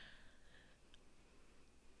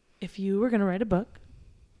 If you were going to write a book,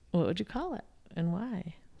 what would you call it and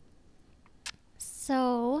why?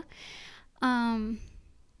 So, I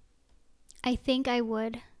think I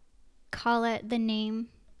would call it the name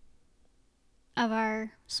of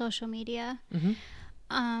our social media,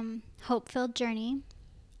 Hope-Filled Journey.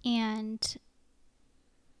 And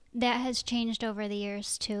that has changed over the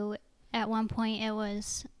years too. At one point it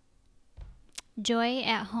was Joy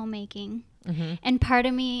at Homemaking. And part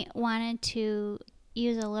of me wanted to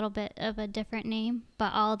use a little bit of a different name,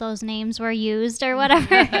 but all those names were used or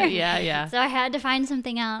whatever. Yeah. So I had to find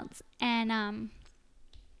something else, and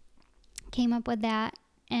came up with that.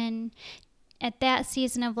 And at that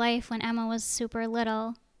season of life when Emma was super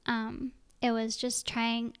little, it was just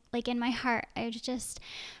trying, like in my heart, I just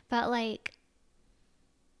felt like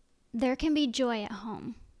there can be joy at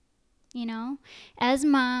home, you know, as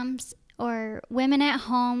moms or women at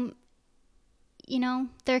home, you know,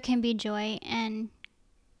 there can be joy, and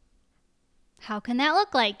how can that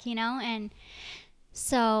look like, you know? And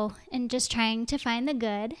so, and just trying to find the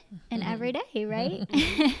good in every day, right?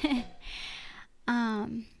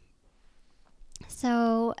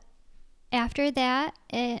 So after that,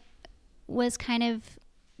 it was kind of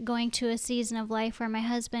going to a season of life where my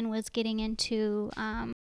husband was getting into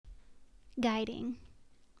guiding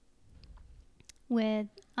with,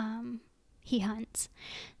 he hunts.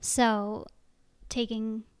 So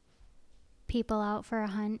taking people out for a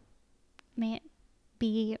hunt, may it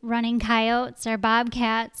be running coyotes or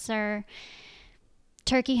bobcats or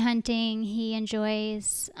turkey hunting. He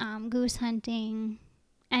enjoys goose hunting,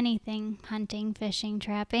 anything, hunting, fishing,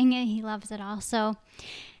 trapping. He loves it all. So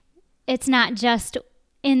it's not just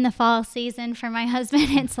in the fall season for my husband.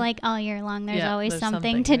 It's like all year long. There's always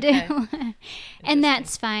something to do. Okay. And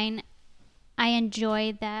that's fine. I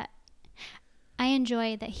enjoy that. I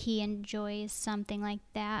enjoy that he enjoys something like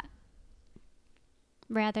that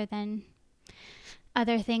rather than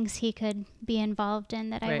other things he could be involved in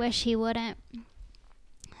that I wish he wouldn't.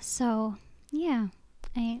 So, yeah,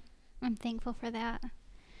 I'm thankful for that.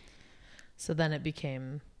 So then it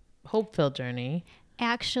became Hope-Filled Journey.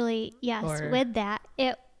 Actually, yes, with that,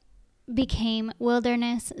 it became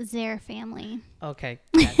Wilderness Zare Family. Okay.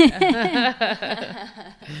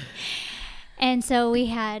 Gotcha. And so we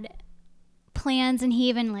had plans, and he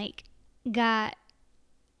even like got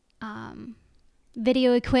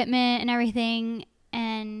video equipment and everything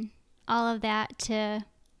and all of that to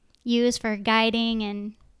use for guiding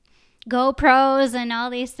and GoPros and all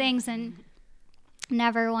these things, and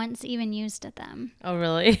never once even used them. Oh,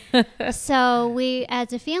 really? So we,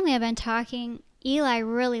 as a family, have been talking. Eli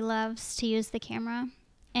really loves to use the camera,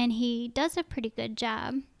 and he does a pretty good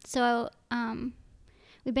job. So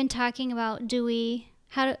we've been talking about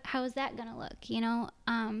how is that gonna look? You know,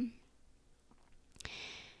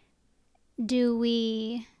 do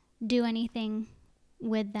we do anything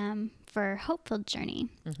with them for Hope-Filled Journey?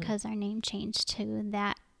 Because our name changed to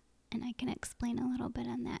that, and I can explain a little bit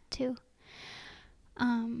on that too.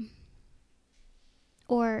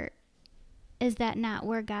 Or is that not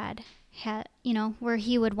where God had, where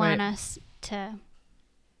he would want us to,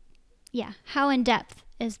 how in depth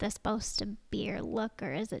is this supposed to be or look,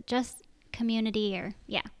 or is it just community or,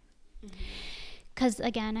 because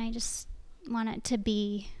again, I just want it to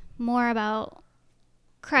be more about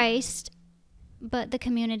Christ, but the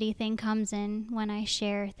community thing comes in when I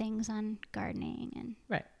share things on gardening and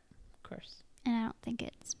Right, of course. And I don't think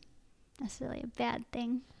it's necessarily a bad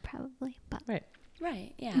thing, probably, but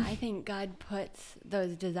Right. Yeah. I think God puts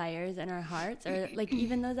those desires in our hearts, or like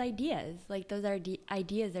even those ideas. Like those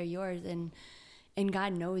ideas are yours, and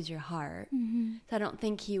God knows your heart. So I don't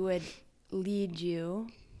think he would lead you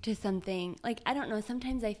to something. Like, I don't know.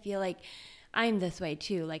 Sometimes I feel like I'm this way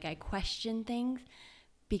too. Like I question things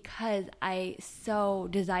because I so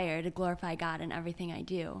desire to glorify God in everything I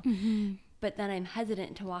do. But then I'm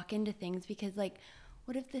hesitant to walk into things because, like,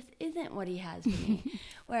 what if this isn't what he has for me?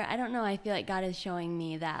 Where, I don't know, I feel like God is showing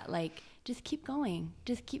me that, like, just keep going.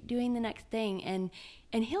 Just keep doing the next thing. And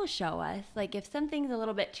he'll show us, like, if something's a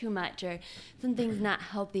little bit too much or something's not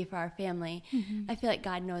healthy for our family, I feel like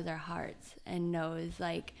God knows our hearts and knows,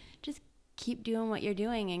 like, just keep doing what you're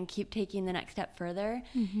doing and keep taking the next step further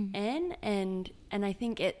in. And I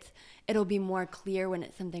think it'll be more clear when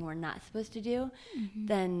it's something we're not supposed to do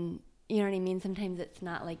than... You know what I mean? Sometimes it's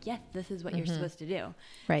not like, yes, this is what you're supposed to do.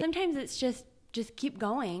 Right. Sometimes it's just keep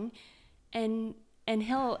going, and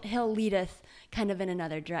he'll lead us kind of in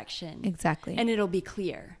another direction. Exactly. And it'll be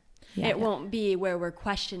clear. Yeah. It won't be where we're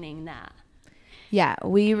questioning that. Yeah,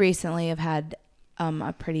 we recently have had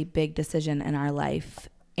a pretty big decision in our life,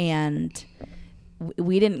 and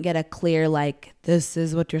we didn't get a clear, like, this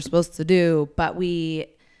is what you're supposed to do, but we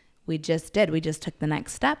just did. We just took the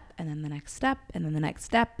next step, and then the next step, and then the next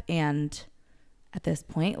step. And at this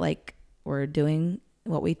point, like, we're doing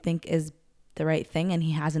what we think is the right thing, and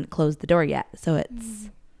he hasn't closed the door yet. So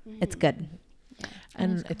it's good. Yeah.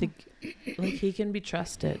 And I think, like, he can be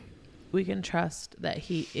trusted. We can trust that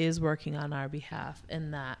he is working on our behalf,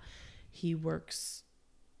 and that he works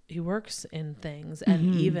in things.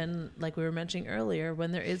 And even, like we were mentioning earlier,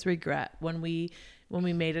 when there is regret, when we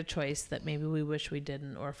made a choice that maybe we wish we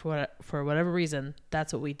didn't, or for whatever reason,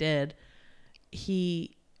 that's what we did,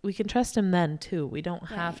 we can trust him then too. We don't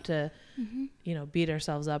have to, beat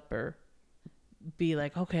ourselves up or be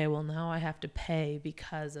like, okay, well, now I have to pay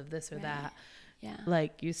because of this or that. Yeah.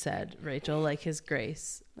 Like you said, Rachel, like his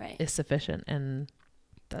grace is sufficient, and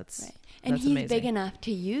that's and that's he's amazing. big enough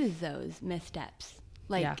to use those missteps.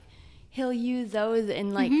 Like he'll use those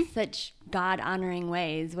in like such God honoring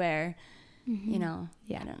ways where I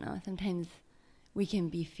don't know, sometimes we can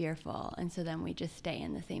be fearful, and so then we just stay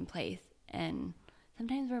in the same place, and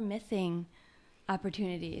sometimes we're missing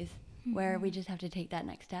opportunities where we just have to take that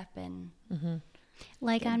next step. And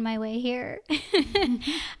like on my way here,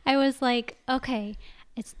 I was like, okay,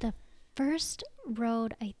 it's the first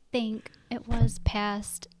road, I think it was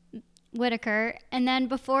past Whitaker, and then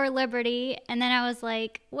before Liberty, and then I was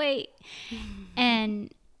like, wait,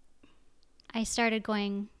 and I started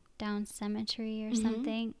going down Cemetery or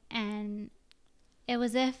something, and it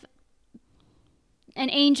was if an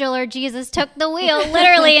angel or Jesus took the wheel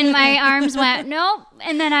literally, and my arms went nope,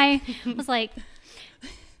 and then I was like,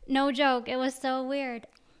 no joke, it was so weird.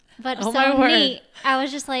 But Oh, so my word. neat. I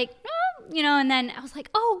was just like, oh, you know, and then I was like,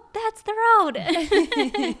 oh, that's the road.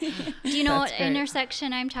 Do you know That's what great.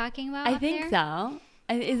 intersection I'm talking about? I up think there? so.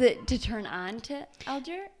 Is it to turn on to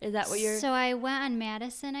Alger? Is that what you're? So I went on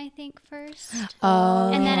Madison, I think, first.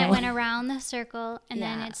 Oh. And then it went around the circle, and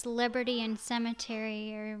then Yeah. it's Liberty and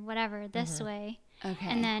Cemetery or whatever this Mm-hmm. way. Okay.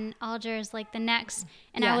 And then Alger is like the next.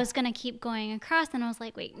 And I Yeah. was going to keep going across, and I was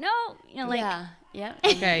like, wait, no. You know, like, yeah. Yep.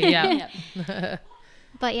 Okay, yeah. Yep.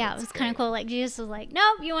 but yeah, it was kind of cool. Like, Jesus was like,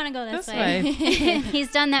 nope, you want to go this This way. way.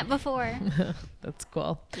 He's done that before. That's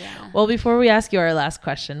cool. Yeah. Well, before we ask you our last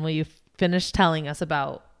question, will you finish telling us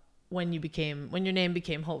about when your name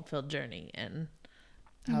became Hope-Filled Journey and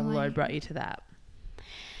how the Lord brought you to that?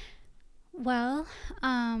 Well,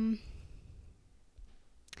 I'm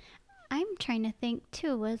trying to think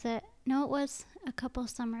too. Was it? No, it was a couple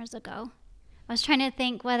summers ago. I was trying to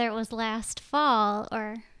think whether it was last fall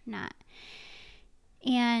or not.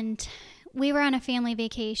 And we were on a family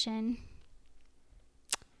vacation.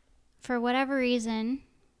 For whatever reason,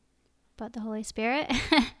 but the Holy Spirit,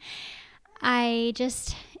 I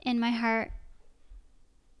just, in my heart,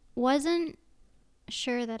 wasn't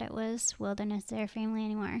sure that it was Wilderness Air Family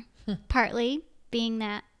anymore. Partly being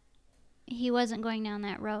that he wasn't going down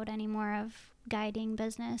that road anymore of guiding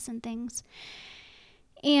business and things.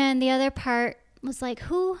 And the other part was like,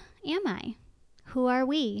 who am I? Who are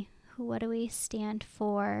we? What do we stand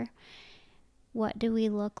for? What do we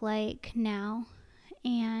look like now?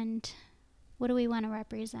 And what do we want to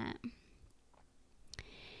represent?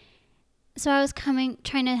 So I was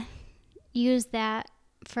trying to use that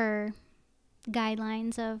for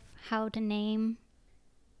guidelines of how to name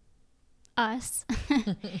us.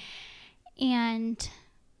 And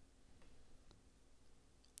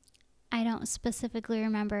I don't specifically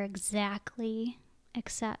remember exactly,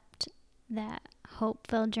 except that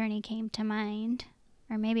Hope-Filled Journey came to mind.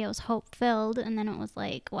 Or maybe it was hope-filled, and then it was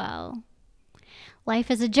like, well, life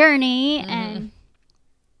is a journey. And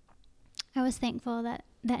I was thankful that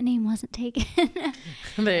that name wasn't taken.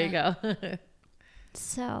 There you go.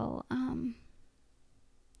 So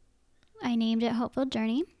I named it Hope-Filled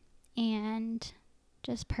Journey and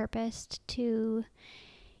just purposed to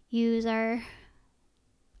use our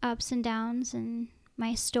ups and downs and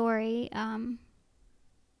my story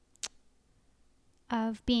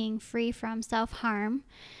of being free from self-harm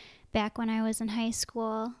back when I was in high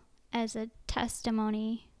school as a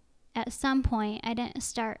testimony. At some point, I didn't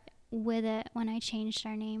start with it when I changed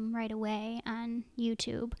our name right away on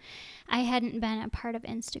YouTube. I hadn't been a part of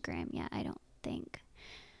Instagram yet, I don't think.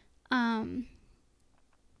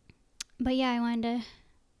 But yeah, I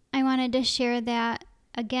wanted to share that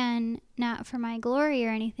again, not for my glory or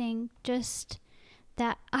anything, just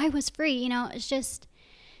that I was free. You know, it's just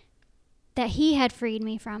that he had freed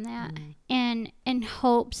me from that, and in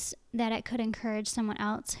hopes that it could encourage someone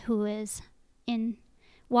else who is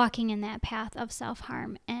walking in that path of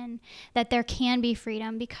self-harm, and that there can be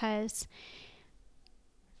freedom, because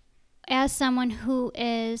as someone who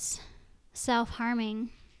is self-harming,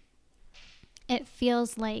 it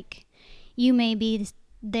feels like you may be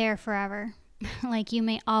there forever. Like you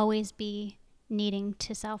may always be needing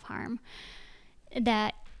to self-harm,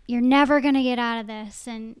 that you're never going to get out of this.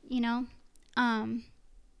 And, you know,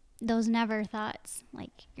 those never thoughts,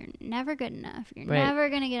 like you're never good enough. You're Right. never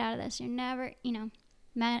going to get out of this. You're never, you know,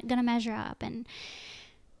 going to measure up. And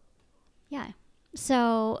yeah,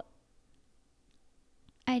 so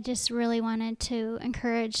I just really wanted to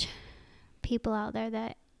encourage people out there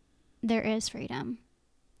that there is freedom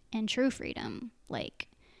and true freedom, like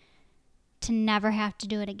to never have to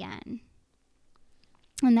do it again.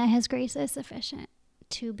 And that his grace is sufficient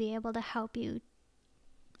to be able to help you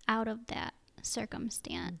out of that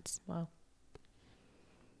circumstance. Wow.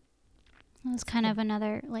 It was kind of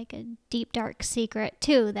another, like a deep, dark secret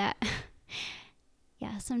too, that,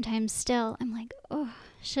 yeah, sometimes still I'm like, oh,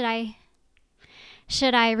 should I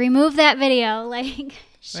remove that video? Like,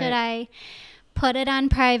 should Right. I put it on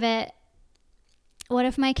private? What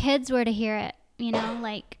if my kids were to hear it, you know,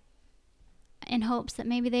 like in hopes that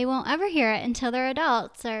maybe they won't ever hear it until they're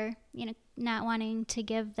adults, or, you know, not wanting to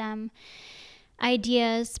give them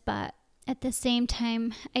ideas. But at the same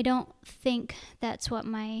time, I don't think that's what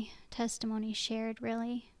my testimony shared,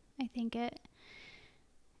 really. I think it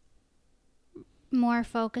more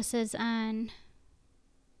focuses on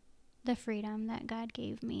the freedom that God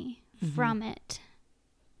gave me from it.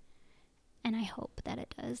 And I hope that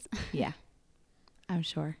it does. Yeah, I'm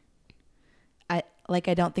sure.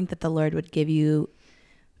 I don't think that the Lord would give you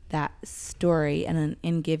that story and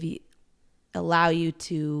allow you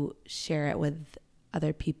to share it with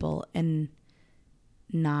other people and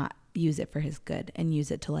not use it for his good and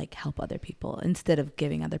use it to like help other people instead of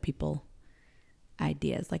giving other people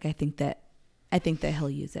ideas. Like I think that he'll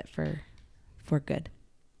use it for good.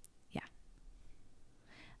 Yeah.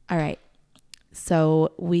 All right.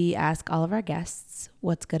 So we ask all of our guests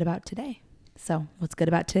what's good about today. So what's good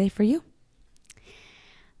about today for you?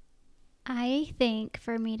 I think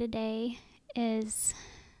for me today is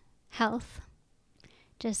health.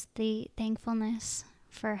 Just the thankfulness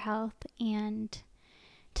for health and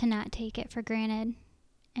to not take it for granted.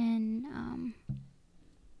 And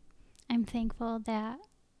I'm thankful that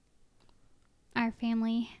our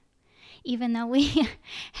family, even though we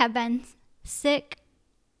have been sick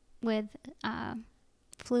with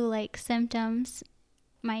flu-like symptoms,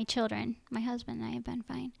 my children, my husband and I have been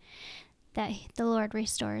fine, that the Lord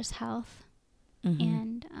restores health.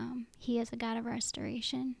 And he is a God of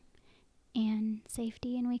restoration and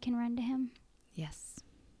safety, and we can run to him. Yes.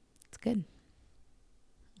 It's good.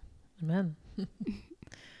 Amen. Well,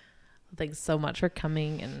 thanks so much for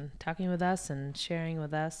coming and talking with us and sharing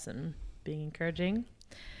with us and being encouraging.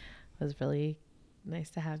 It was really nice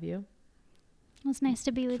to have you. It was nice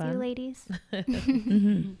to be with you, ladies.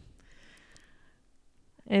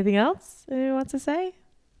 Anything else anyone wants to say?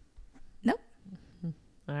 Nope.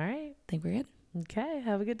 All right. I think we're good. Okay.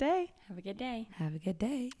 Have a good day. Have a good day. Have a good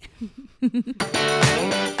day.